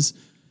he does,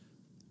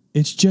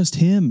 it's just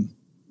him.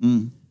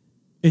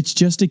 It's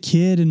just a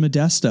kid in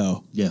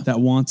Modesto that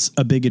wants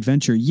a big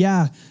adventure.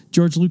 Yeah,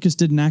 George Lucas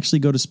didn't actually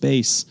go to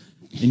space.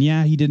 And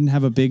yeah, he didn't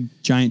have a big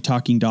giant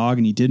talking dog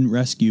and he didn't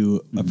rescue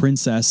a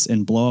princess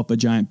and blow up a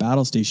giant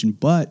battle station,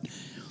 but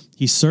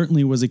he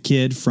certainly was a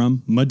kid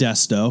from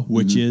Modesto,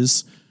 which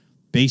is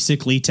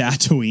basically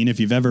Tatooine.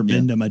 If you've ever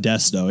been to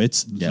Modesto,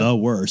 it's the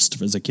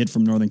worst. As a kid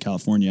from Northern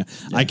California,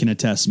 I can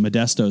attest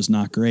Modesto is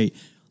not great.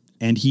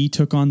 And he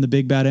took on the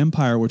big bad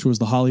empire, which was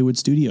the Hollywood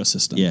studio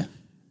system. Yeah.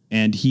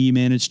 And he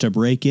managed to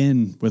break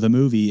in with a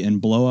movie and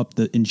blow up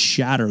and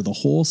shatter the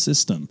whole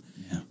system.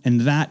 Yeah.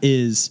 And that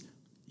is,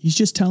 he's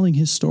just telling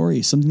his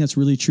story, something that's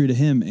really true to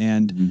him.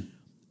 And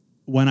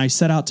when I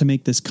set out to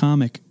make this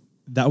comic,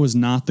 that was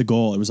not the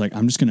goal. It was like,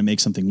 I'm just going to make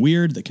something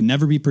weird that can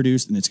never be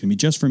produced and it's going to be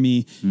just for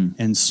me.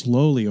 And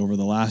slowly over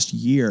the last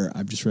year,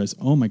 I've just realized,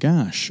 oh my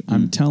gosh,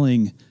 I'm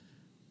telling,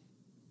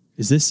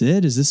 is this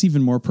it? Is this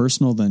even more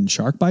personal than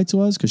Shark Bites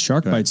was? Because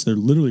Shark Bites, there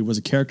literally was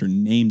a character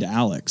named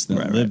Alex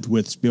that lived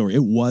with Spielberg.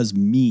 It was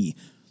me.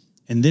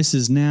 And this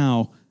is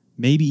now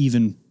maybe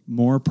even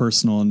more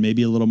personal and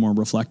maybe a little more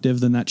reflective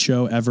than that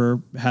show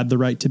ever had the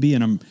right to be.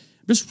 And I'm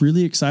just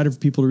really excited for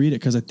people to read it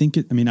because I think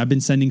I've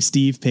been sending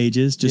Steve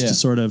pages just to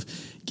sort of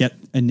get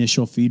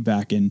initial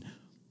feedback. And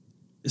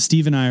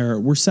Steve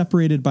and we're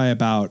separated by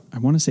about, I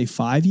want to say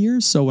 5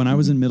 years. So when I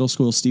was in middle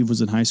school, Steve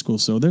was in high school.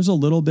 So there's a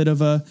little bit of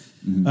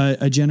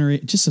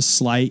just a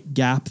slight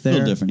gap there. A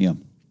little different, yeah.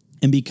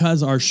 And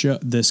because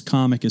this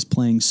comic is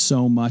playing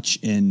so much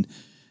in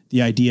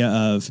the idea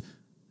of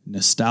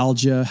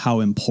nostalgia, how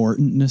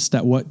important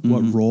what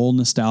role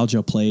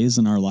nostalgia plays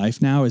in our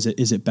life now. Is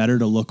it better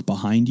to look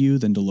behind you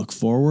than to look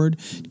forward?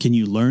 Can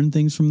you learn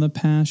things from the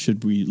past?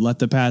 Should we let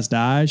the past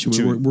die?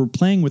 We're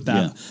playing with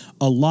that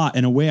a lot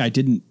in a way I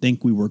didn't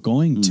think we were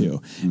going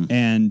to.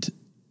 And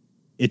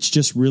it's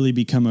just really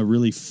become a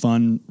really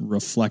fun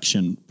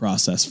reflection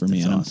process for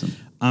me. That's awesome.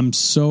 I'm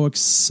so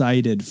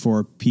excited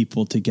for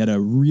people to get a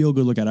real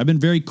good look at it. I've been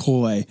very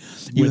coy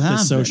with the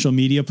social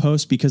media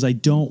posts because I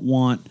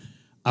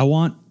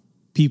want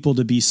people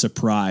to be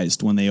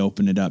surprised when they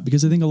open it up,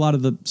 because I think a lot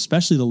of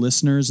especially the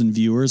listeners and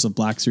viewers of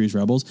Black Series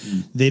Rebels,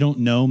 they don't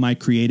know my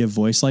creative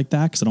voice like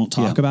that because I don't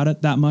talk about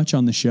it that much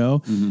on the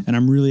show. And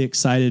I'm really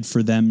excited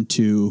for them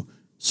to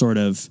sort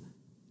of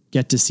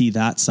get to see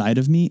that side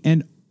of me.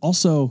 And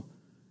also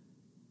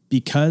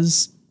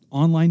because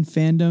online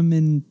fandom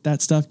and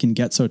that stuff can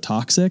get so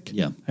toxic.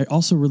 I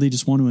also really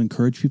just want to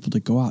encourage people to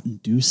go out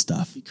and do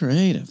stuff. Be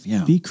creative.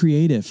 Yeah. Be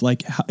creative.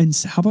 Like, how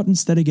about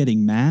instead of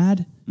getting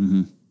mad,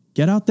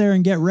 get out there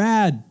and get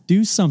rad.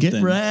 Do something.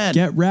 Get rad.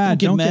 Get rad.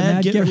 Don't get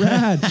mad. Get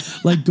rad.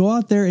 Like, go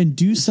out there and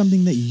do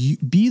something that you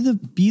be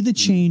the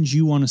change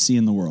you want to see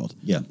in the world.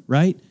 Yeah.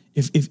 Right.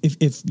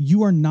 If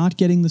you are not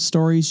getting the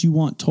stories you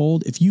want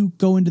told, if you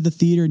go into the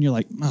theater and you're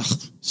like,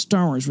 ugh,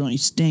 Star Wars really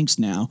stinks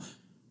now.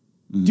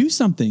 Do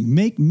something.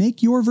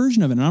 Make your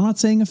version of it. And I'm not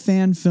saying a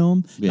fan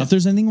film. Now, if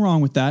there's anything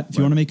wrong with that, if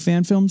you want to make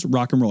fan films,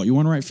 rock and roll. You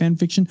want to write fan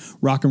fiction,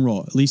 rock and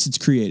roll. At least it's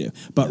creative.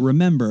 But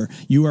remember,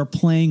 you are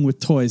playing with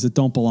toys that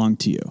don't belong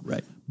to you.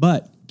 Right.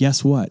 But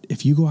guess what?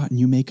 If you go out and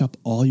you make up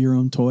all your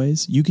own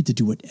toys, you get to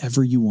do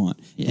whatever you want.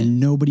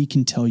 And nobody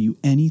can tell you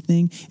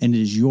anything. And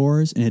it is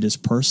yours and it is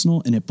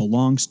personal and it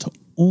belongs to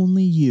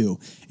only you.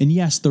 And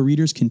yes, the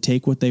readers can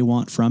take what they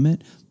want from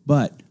it,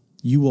 but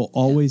you will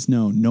always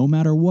know, no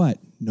matter what,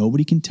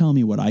 nobody can tell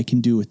me what I can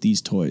do with these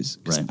toys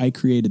because I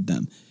created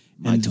them.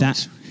 And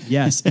that,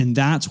 and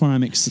that's what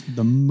I'm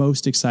the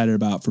most excited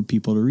about for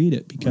people to read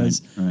it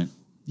because,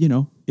 you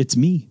know, it's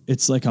me.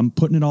 It's like I'm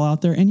putting it all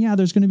out there. And yeah,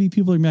 there's going to be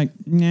people who are like,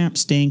 nah,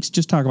 stinks.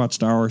 Just talk about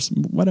Star Wars,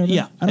 whatever.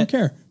 Yeah, I don't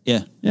care.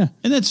 Yeah. And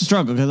that's a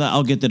struggle because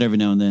I'll get that every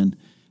now and then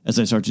as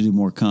I start to do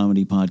more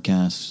comedy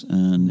podcasts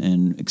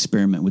and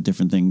experiment with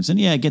different things. And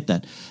I get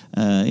that.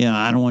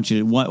 I don't want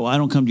you to, I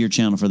don't come to your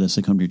channel for this.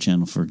 I come to your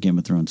channel for Game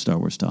of Thrones, Star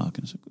Wars talk.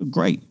 And it's like,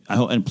 great. I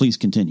hope, and please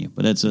continue.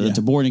 But it's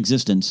a boring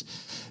existence.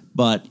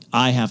 But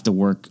I have to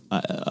work.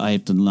 I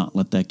have to not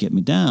let that get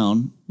me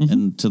down.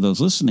 And to those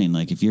listening,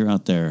 like if you're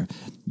out there,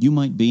 you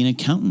might be an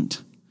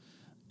accountant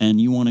and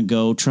you want to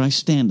go try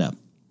stand up.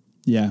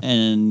 Yeah.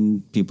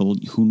 And people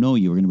who know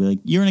you are going to be like,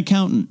 you're an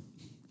accountant.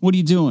 What are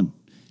you doing?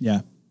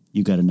 Yeah.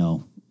 You got to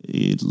know,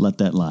 let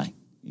that lie.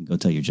 go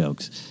tell your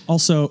jokes.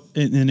 Also,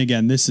 and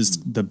again, this is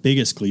the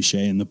biggest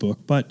cliche in the book,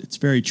 but it's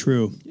very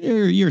true.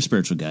 You're a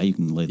spiritual guy. You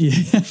can lay the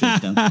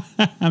shit down.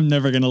 I'm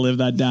never going to live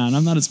that down.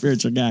 I'm not a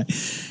spiritual guy.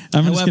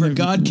 However,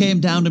 God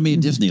came down to me at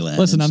Disneyland.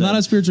 Listen, I'm not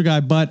a spiritual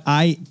guy, but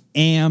I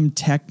am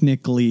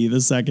technically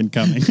the second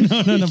coming.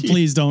 No,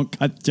 please don't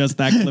cut just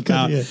that clip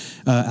out.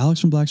 Alex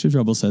from Black Series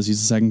Rebel says he's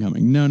the second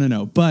coming.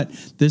 No. But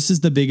this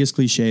is the biggest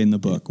cliche in the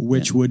book,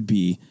 which would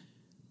be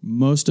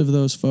most of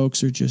those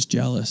folks are just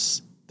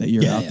jealous that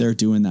you're out there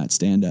doing that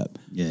stand-up.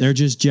 Yeah. They're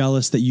just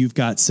jealous that you've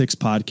got 6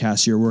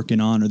 podcasts you're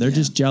working on, or they're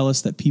just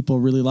jealous that people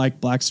really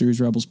like Black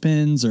Series Rebels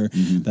pins, or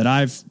that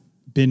I've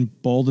been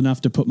bold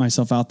enough to put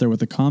myself out there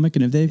with a comic.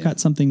 And if they've got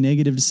something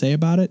negative to say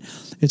about it,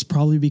 it's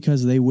probably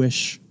because they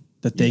wish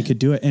that they could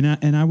do it.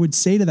 And I would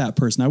say to that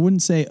person, I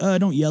wouldn't say,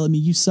 don't yell at me,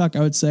 you suck. I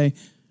would say,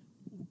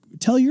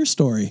 tell your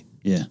story.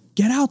 Yeah.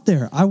 Get out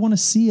there. I want to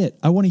see it.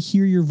 I want to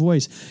hear your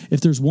voice. If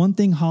there's one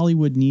thing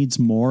Hollywood needs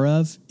more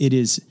of, it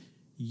is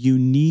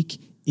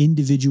unique,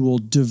 individual,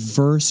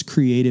 diverse,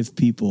 creative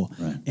people.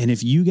 Right. And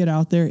if you get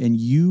out there and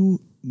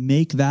you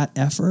make that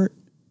effort,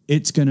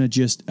 it's going to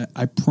just,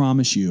 I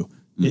promise you,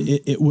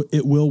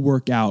 it will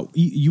work out.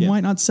 You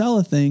might not sell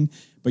a thing,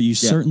 but you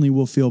certainly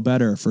will feel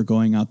better for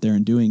going out there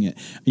and doing it.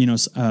 You know,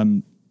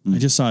 I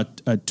just saw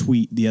a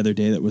tweet the other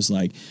day that was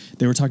like,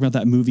 they were talking about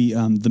that movie,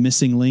 The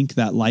Missing Link,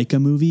 that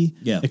Leica movie.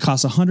 Yeah. It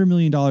cost $100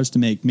 million to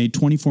make, made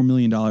 $24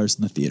 million in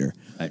the theater.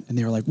 Right. And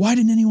they were like, why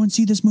didn't anyone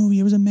see this movie?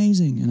 It was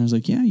amazing. And I was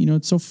like, yeah, you know,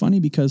 it's so funny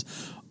because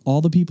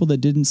all the people that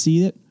didn't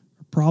see it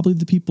are probably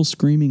the people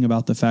screaming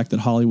about the fact that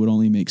Hollywood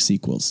only makes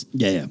sequels.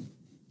 Yeah.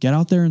 Get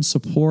out there and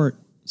support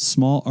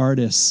small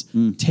artists.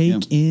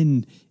 Take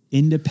in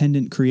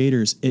independent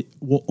creators. It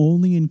will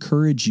only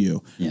encourage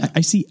you. Yeah.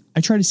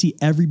 I try to see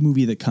every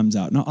movie that comes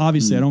out. Now,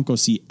 obviously, I don't go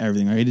see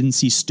everything. I didn't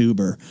see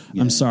Stuber.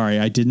 Yeah. I'm sorry.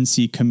 I didn't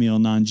see Camille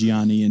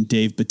Nanjiani and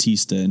Dave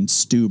Bautista and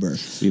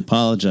Stuber. We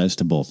apologize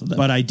to both of them.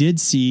 But I did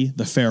see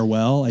The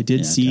Farewell. I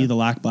did see The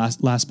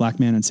Last Black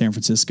Man in San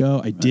Francisco.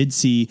 I did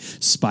see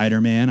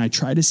Spider-Man. I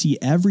try to see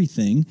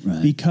everything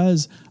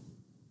because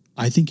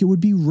I think it would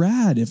be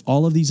rad if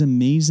all of these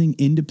amazing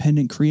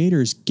independent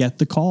creators get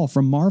the call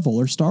from Marvel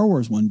or Star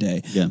Wars one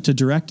day to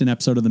direct an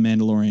episode of The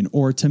Mandalorian,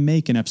 or to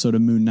make an episode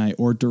of Moon Knight,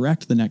 or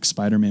direct the next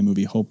Spider-Man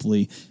movie.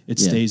 Hopefully it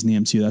stays in the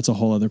MCU. That's a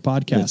whole other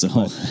podcast.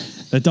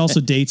 That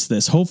also dates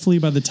this. Hopefully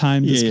by the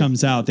time this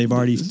comes out, they've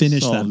already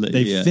finished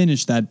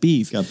finished that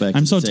beef.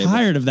 I'm so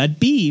tired of that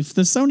beef.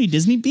 The Sony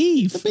Disney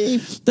beef.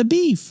 The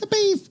beef.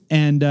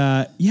 And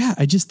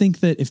I just think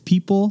that if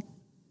people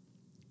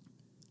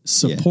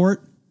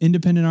support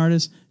independent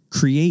artists,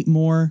 create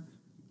more,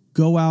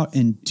 go out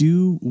and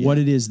do what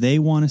it is they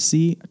want to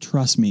see,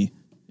 trust me,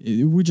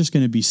 we're just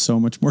going to be so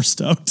much more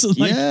stoked.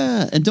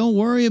 And don't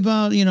worry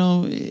about,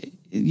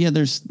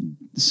 there's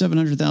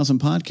 700,000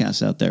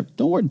 podcasts out there.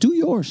 Don't worry, do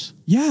yours.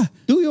 Yeah.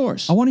 Do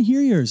yours. I want to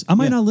hear yours. I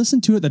might not listen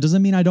to it. That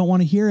doesn't mean I don't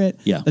want to hear it.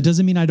 Yeah. That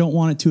doesn't mean I don't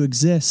want it to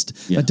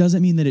exist. Yeah. That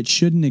doesn't mean that it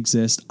shouldn't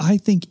exist. I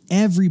think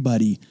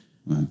everybody,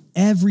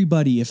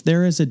 if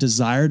there is a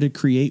desire to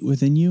create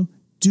within you,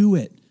 do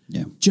it.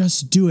 Yeah.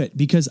 Just do it,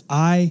 because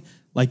I,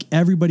 like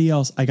everybody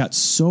else, I got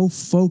so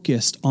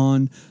focused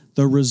on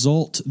the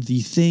result,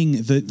 the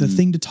thing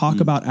to talk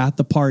about at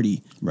the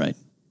party. Right.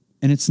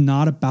 And it's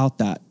not about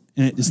that.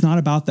 And it's not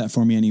about that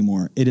for me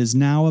anymore. It is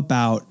now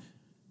about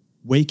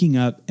waking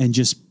up and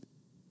just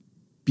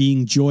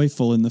being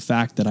joyful in the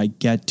fact that I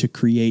get to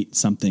create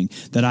something,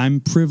 that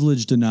I'm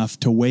privileged enough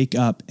to wake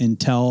up and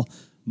tell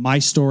my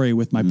story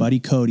with my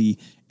buddy Cody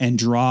and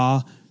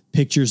draw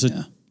pictures of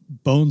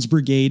Bones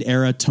Brigade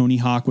era Tony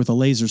Hawk with a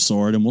laser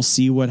sword, and we'll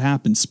see what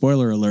happens.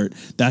 Spoiler alert.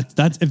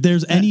 That's if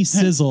there's any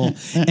sizzle,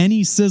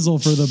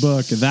 for the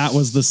book, that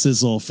was the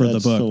sizzle for the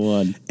book. The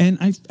one. And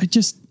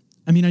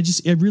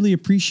I really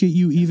appreciate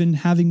you even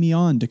having me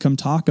on to come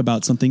talk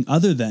about something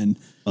other than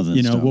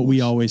what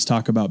we always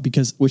talk about,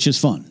 which is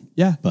fun.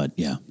 Yeah. But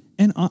yeah.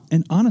 And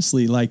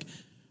honestly, like,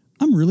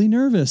 I'm really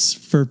nervous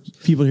for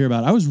people to hear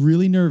about it. I was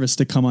really nervous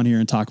to come on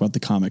here and talk about the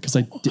comic because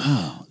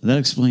Wow, that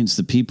explains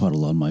the pee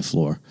puddle on my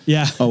floor.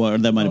 Yeah. Oh,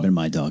 that might have been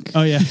my dog.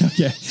 Oh, yeah.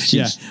 Okay.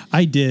 Yeah.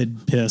 I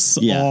did piss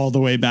all the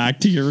way back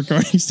to your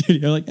recording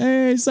studio. Like,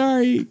 hey,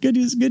 sorry. Good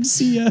to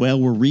see you. Well,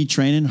 we're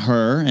retraining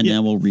her, and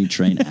now we'll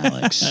retrain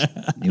Alex.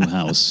 New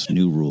house,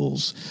 new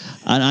rules.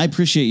 And I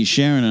appreciate you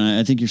sharing, and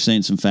I think you're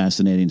saying some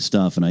fascinating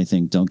stuff, and I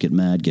think "Don't Get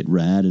Mad, Get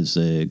Rad" is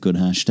a good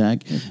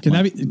hashtag. Can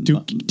that be?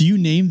 Do you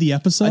name the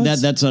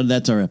episodes?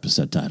 That's our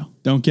episode title.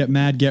 Don't get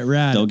mad, get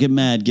rad. Don't get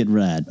mad, get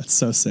rad. That's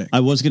so sick. I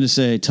was going to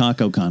say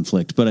taco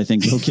conflict, but I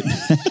think don't get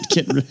mad,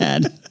 get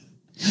rad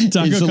is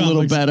a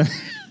little better.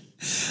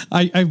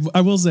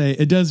 I will say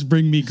it does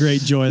bring me great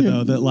joy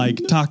though that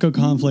like Taco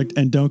Conflict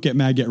and Don't Get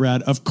Mad Get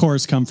Rad of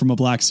course come from a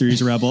Black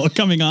Series Rebel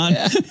coming on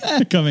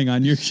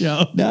your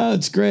show. No,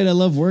 it's great. I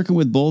love working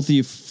with both of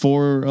you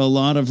for a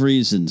lot of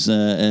reasons.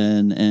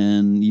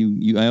 And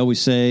you I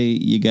always say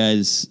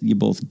you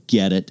both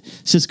get it.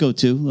 Cisco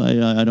too.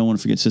 I don't want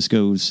to forget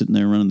Cisco sitting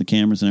there running the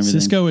cameras and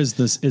everything. Cisco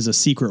is a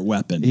secret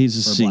weapon. He's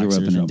a secret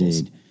weapon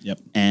indeed. Yep.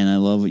 And I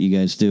love what you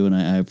guys do, and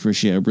I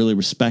appreciate. I really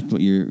respect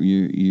what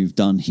you've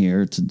done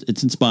here.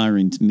 It's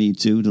inspiring to me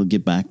too to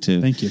get back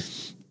to. Thank you.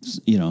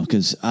 You know,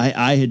 because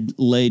I had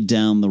laid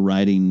down the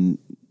writing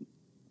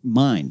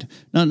mind,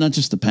 not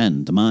just the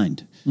pen, the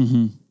mind,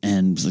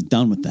 and was like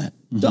done with that,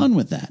 done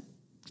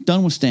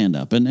with stand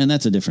up, and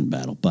that's a different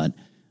battle. But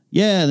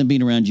yeah, then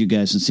being around you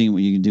guys and seeing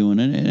what you're doing,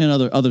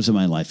 and others in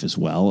my life as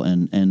well,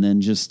 and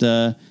then just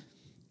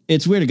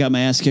it's weird. I got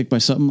my ass kicked by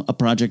a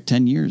project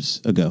 10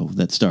 years ago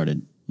that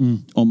started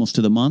almost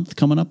to the month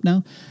coming up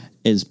now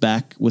is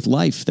back with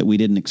life that we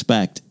didn't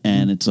expect,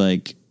 and it's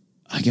like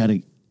I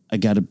gotta.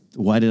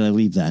 Why did I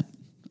leave that?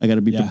 I got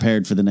to be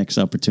prepared for the next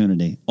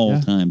opportunity all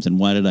times. And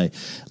why did I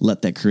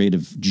let that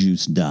creative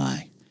juice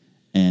die?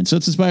 And so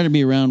it's inspired to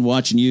be around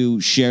watching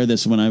you share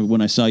this.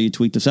 When I saw you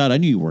tweet this out, I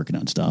knew you were working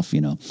on stuff.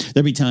 You know,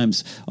 there'd be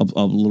times of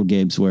little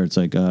games where it's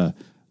like,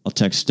 I'll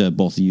text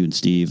both of you and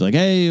Steve, like,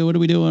 hey, what are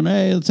we doing?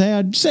 Hey,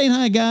 I'm saying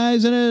hi,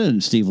 guys.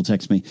 And Steve will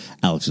text me,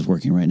 Alex is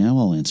working right now.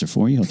 I'll answer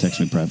for you. He'll text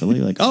me privately,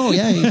 like, oh,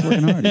 yeah, he's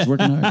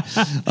working hard.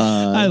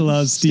 I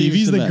love Steve.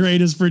 He's the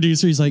greatest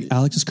producer. He's like,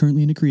 Alex is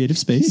currently in a creative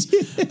space.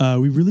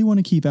 We really want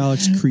to keep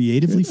Alex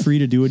creatively free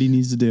to do what he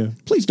needs to do.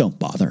 Please don't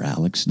bother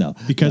Alex. No.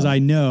 Because I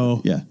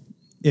know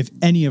if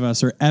any of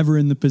us are ever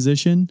in the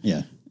position,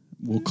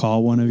 we'll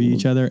call one of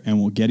each other and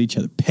we'll get each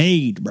other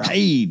paid, bro.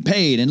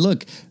 Paid. And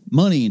look,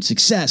 money and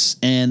success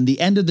and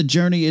the end of the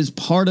journey is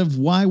part of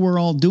why we're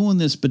all doing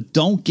this, but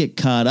don't get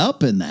caught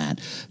up in that.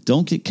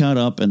 Don't get caught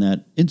up in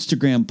that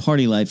Instagram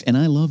party life. And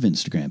I love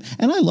Instagram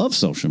and I love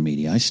social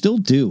media. I still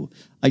do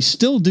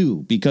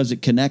because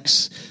it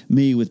connects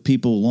me with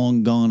people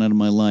long gone out of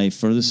my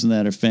life or this and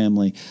that or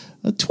family.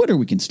 Twitter,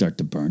 we can start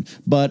to burn,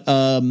 but,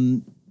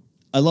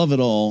 I love it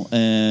all,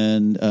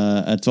 and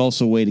it's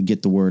also a way to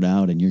get the word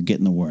out, and you're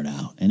getting the word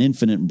out. And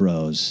Infinite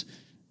Bros,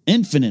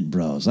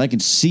 I can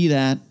see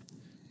that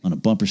on a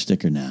bumper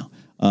sticker now.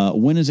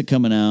 When is it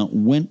coming out?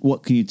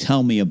 What can you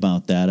tell me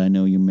about that? I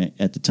know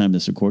at the time of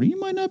this recording, you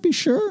might not be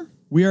sure.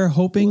 We are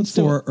hoping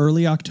for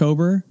early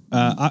October.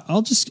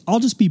 I'll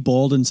just be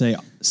bold and say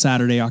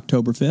Saturday,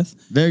 October 5th.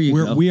 There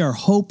you go. We are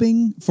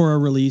hoping for a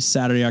release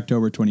Saturday,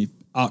 October 5th.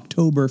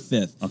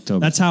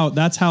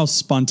 That's how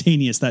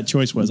spontaneous that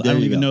choice was. I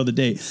don't even know the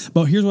date.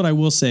 But here's what I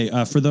will say.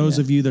 For those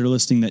of you that are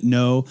listening that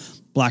know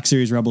Black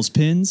Series Rebels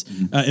pins,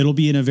 it'll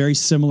be in a very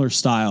similar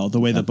style, the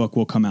way the book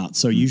will come out.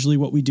 So usually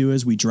what we do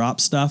is we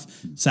drop stuff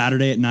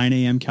Saturday at 9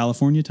 a.m.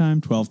 California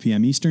time, 12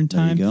 p.m. Eastern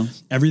time. There you go.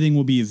 Everything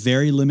will be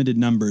very limited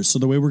numbers. So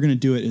the way we're going to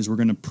do it is we're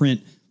going to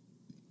print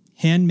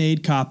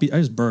handmade copy. I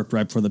just burped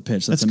right before the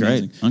pitch. That's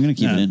amazing. Great. I'm going to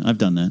keep it in. I've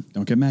done that.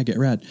 Don't get mad, get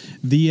rad.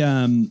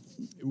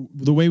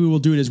 The way we will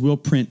do it is we'll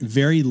print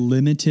very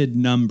limited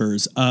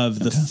numbers of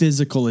the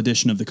physical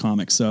edition of the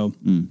comic. So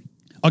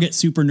I'll get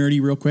super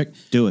nerdy real quick.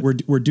 Do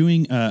it. We're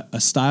doing a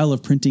style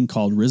of printing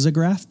called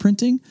risograph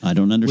printing. I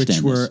don't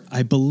understand which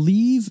I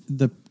believe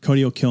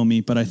Cody will kill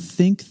me, but I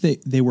think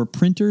they were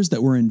printers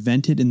that were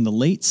invented in the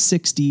late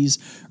 60s,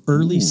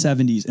 early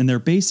 70s. And they're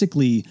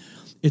basically,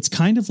 it's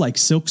kind of like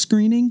silk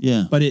screening,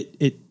 but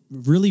it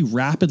really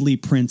rapidly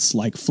prints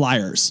like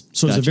flyers.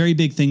 So it's a very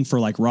big thing for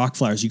like rock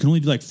flyers. You can only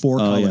do like 4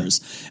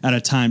 colors at a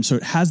time. So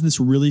it has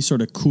this really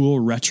sort of cool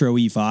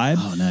retro-y vibe.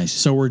 Oh, nice.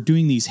 So we're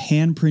doing these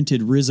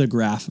hand-printed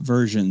risograph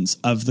versions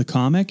of the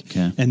comic,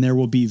 and there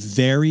will be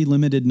very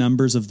limited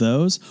numbers of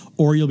those,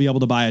 or you'll be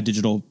able to buy a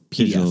digital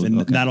PDF, and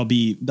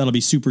that'll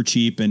be super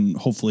cheap, and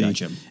hopefully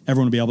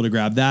everyone will be able to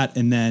grab that.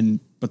 And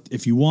then, but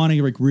if you want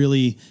to like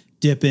really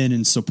dip in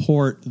and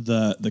support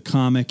the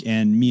comic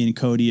and me and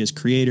Cody as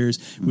creators,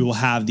 we will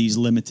have these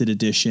limited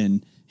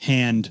edition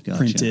hand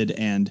printed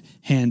and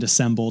hand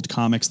assembled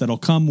comics that'll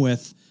come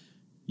with,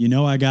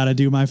 I got to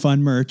do my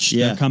fun merch.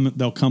 Yeah.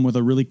 They'll come with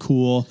a really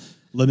cool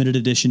limited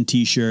edition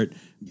t-shirt,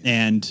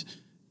 and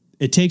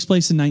it takes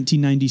place in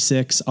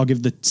 1996. I'll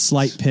give the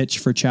slight pitch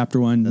for chapter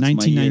 1. That's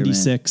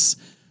 1996,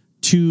 my year,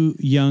 2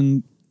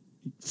 young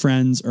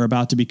friends are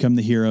about to become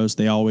the heroes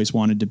they always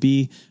wanted to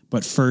be,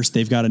 but first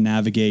they've got to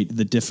navigate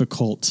the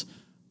difficult,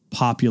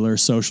 popular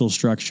social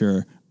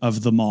structure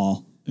of the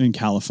mall in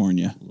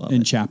California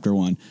chapter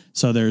 1.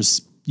 So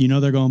there's,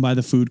 they're going by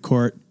the food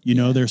court,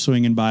 they're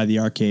swinging by the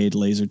arcade,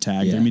 laser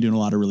tag. They're gonna be doing a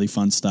lot of really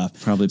fun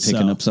stuff. Probably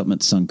picking up something at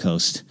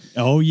Suncoast.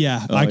 Oh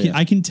yeah.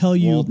 I can tell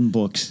you Walden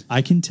Books.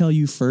 I can tell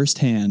you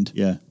firsthand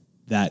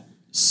that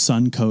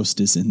Suncoast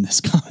is in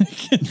this comic.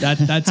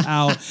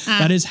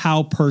 that is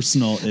how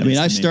personal it is. I mean,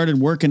 I started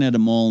working at a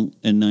mall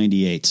in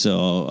 98,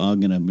 so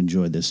I'm going to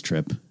enjoy this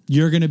trip.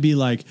 You're going to be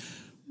like,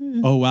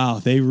 oh wow,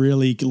 they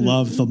really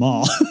love the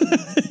mall.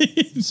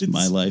 It's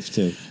my life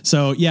too.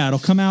 So yeah, it'll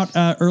come out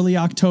early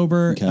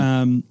October. Okay.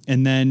 And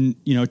then,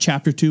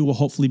 chapter 2 will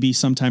hopefully be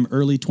sometime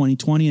early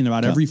 2020, and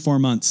about every 4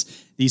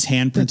 months, these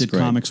hand printed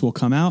comics will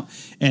come out,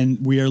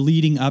 and we are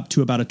leading up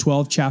to about a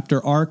 12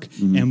 chapter arc.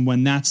 And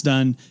when that's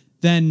done,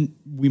 then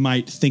we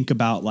might think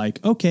about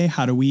like, okay,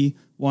 how do we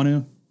want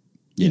to,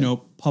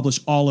 publish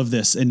all of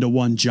this into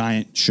one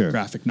giant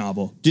graphic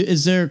novel?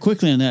 Is there,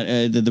 quickly on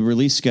that, the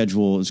release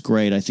schedule is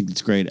great. I think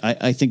it's great.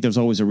 I think there's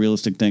always a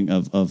realistic thing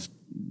of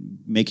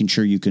making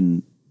sure you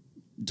can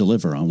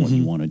deliver on what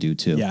you want to do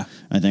too. Yeah.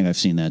 I think I've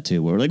seen that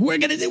too. Where we're like, we're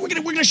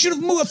gonna shoot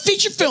a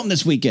feature film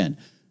this weekend.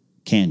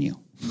 Can you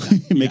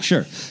make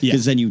sure?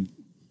 Because then you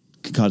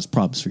could cause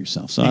problems for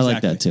yourself. So I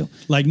like that too.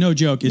 Like, no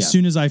joke. As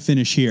soon as I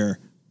finish here,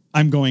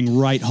 I'm going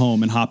right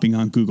home and hopping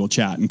on Google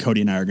Chat, and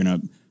Cody and I are going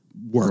to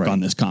work on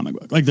this comic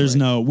book. Like, there's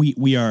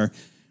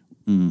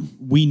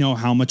we know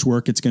how much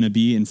work it's going to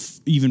be, and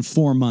even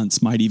 4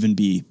 months might even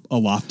be a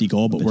lofty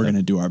goal, but we're going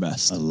to do our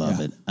best. I love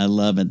it. I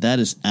love it. That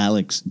is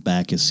Alex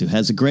Backus, who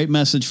has a great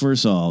message for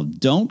us all.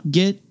 Don't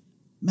get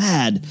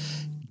mad.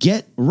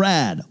 Get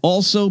rad.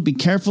 Also, be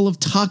careful of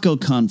taco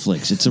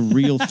conflicts. It's a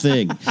real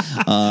thing.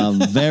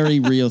 Very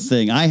real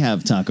thing. I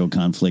have taco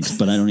conflicts,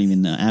 but I don't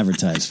even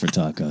advertise for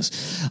tacos.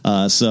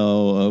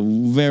 So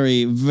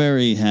very,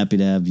 very happy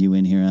to have you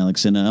in here,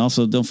 Alex. And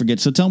also, don't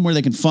forget, so tell them where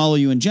they can follow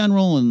you in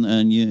general,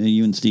 and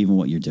you and Steve and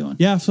what you're doing.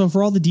 Yeah, so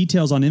for all the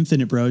details on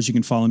Infinite Bros, you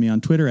can follow me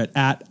on Twitter at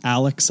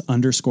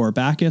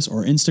Alex_Backus,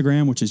 or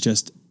Instagram, which is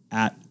just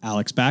at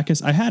Alex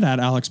Backus. I had at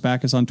Alex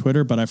Backus on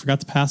Twitter, but I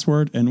forgot the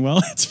password, and well,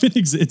 it's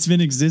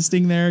been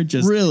existing there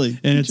just really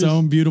in its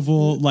own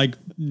beautiful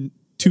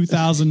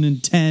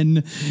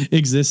 2010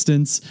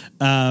 existence.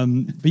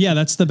 But yeah,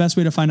 that's the best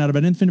way to find out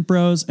about Infinite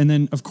Bros. And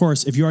then, of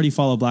course, if you already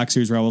follow Black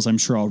Series Rebels, I'm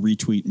sure I'll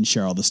retweet and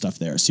share all the stuff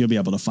there, so you'll be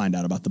able to find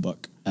out about the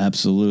book.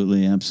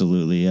 Absolutely,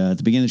 absolutely. At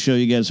the beginning of the show,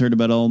 you guys heard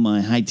about all my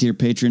high-tier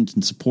patrons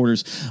and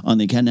supporters on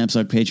the Cat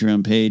Knapsack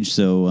Patreon page,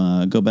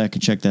 so go back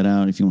and check that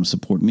out. If you want to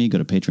support me, go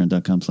to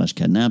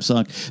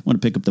patreon.com/catnapsack.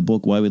 Want to pick up the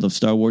book, Why We Love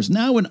Star Wars,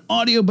 now an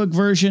audiobook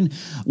version,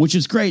 which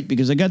is great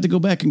because I got to go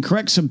back and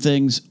correct some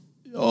things.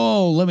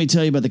 Oh, let me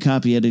tell you about the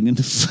copy editing.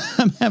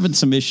 I'm having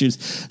some issues.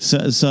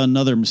 Saw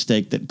another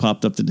mistake that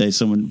popped up today.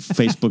 Someone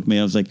Facebooked me.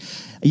 I was like,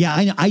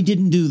 yeah, I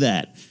didn't do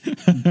that.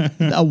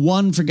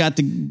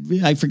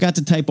 I forgot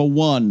to type a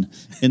 1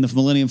 in the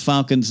Millennium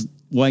Falcon's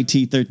YT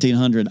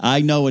 1300.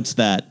 I know it's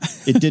that.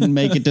 It didn't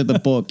make it to the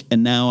book,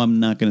 and now I'm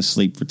not going to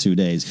sleep for 2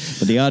 days.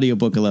 But the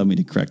audiobook allowed me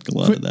to correct a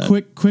lot of that.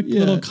 Quick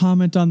little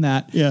comment on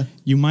that. Yeah.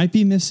 You might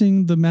be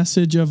missing the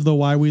message of the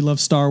Why We Love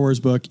Star Wars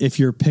book if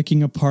you're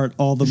picking apart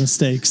all the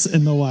mistakes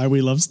in the Why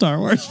We Love Star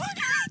Wars book.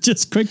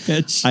 Just quick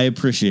pitch. I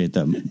appreciate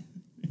them.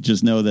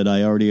 Just know that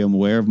I already am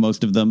aware of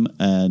most of them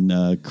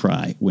and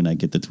cry when I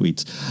get the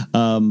tweets.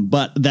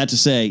 But that to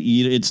say,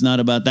 it's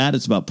not about that.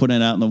 It's about putting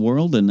it out in the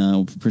world, and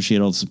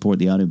appreciate all the support.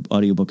 The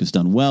audiobook has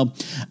done well.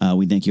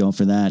 We thank you all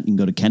for that. You can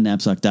go to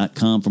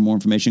KenNapzok.com for more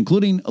information,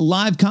 including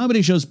live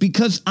comedy shows,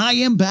 because I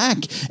am back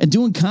and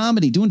doing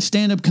comedy, doing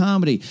stand-up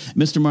comedy.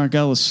 Mr. Mark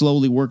Ellis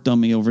slowly worked on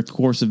me over the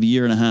course of a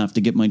year and a half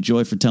to get my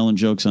joy for telling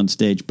jokes on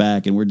stage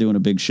back, and we're doing a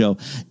big show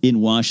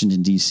in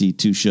Washington, D.C.,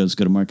 2 shows.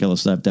 Go to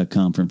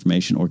markellislive.com for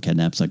information, or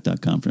KenNapzok.com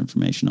for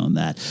information on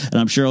that. And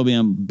I'm sure I'll be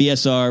on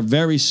BSR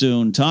very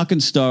soon,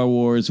 talking Star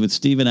Wars with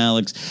Steve and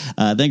Alex.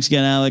 Thanks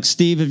again, Alex.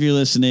 Steve, if you're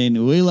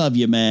listening, we love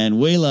you, man.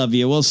 We love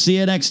you. We'll see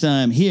you next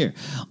time here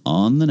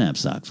on the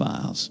Knapsack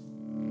Files.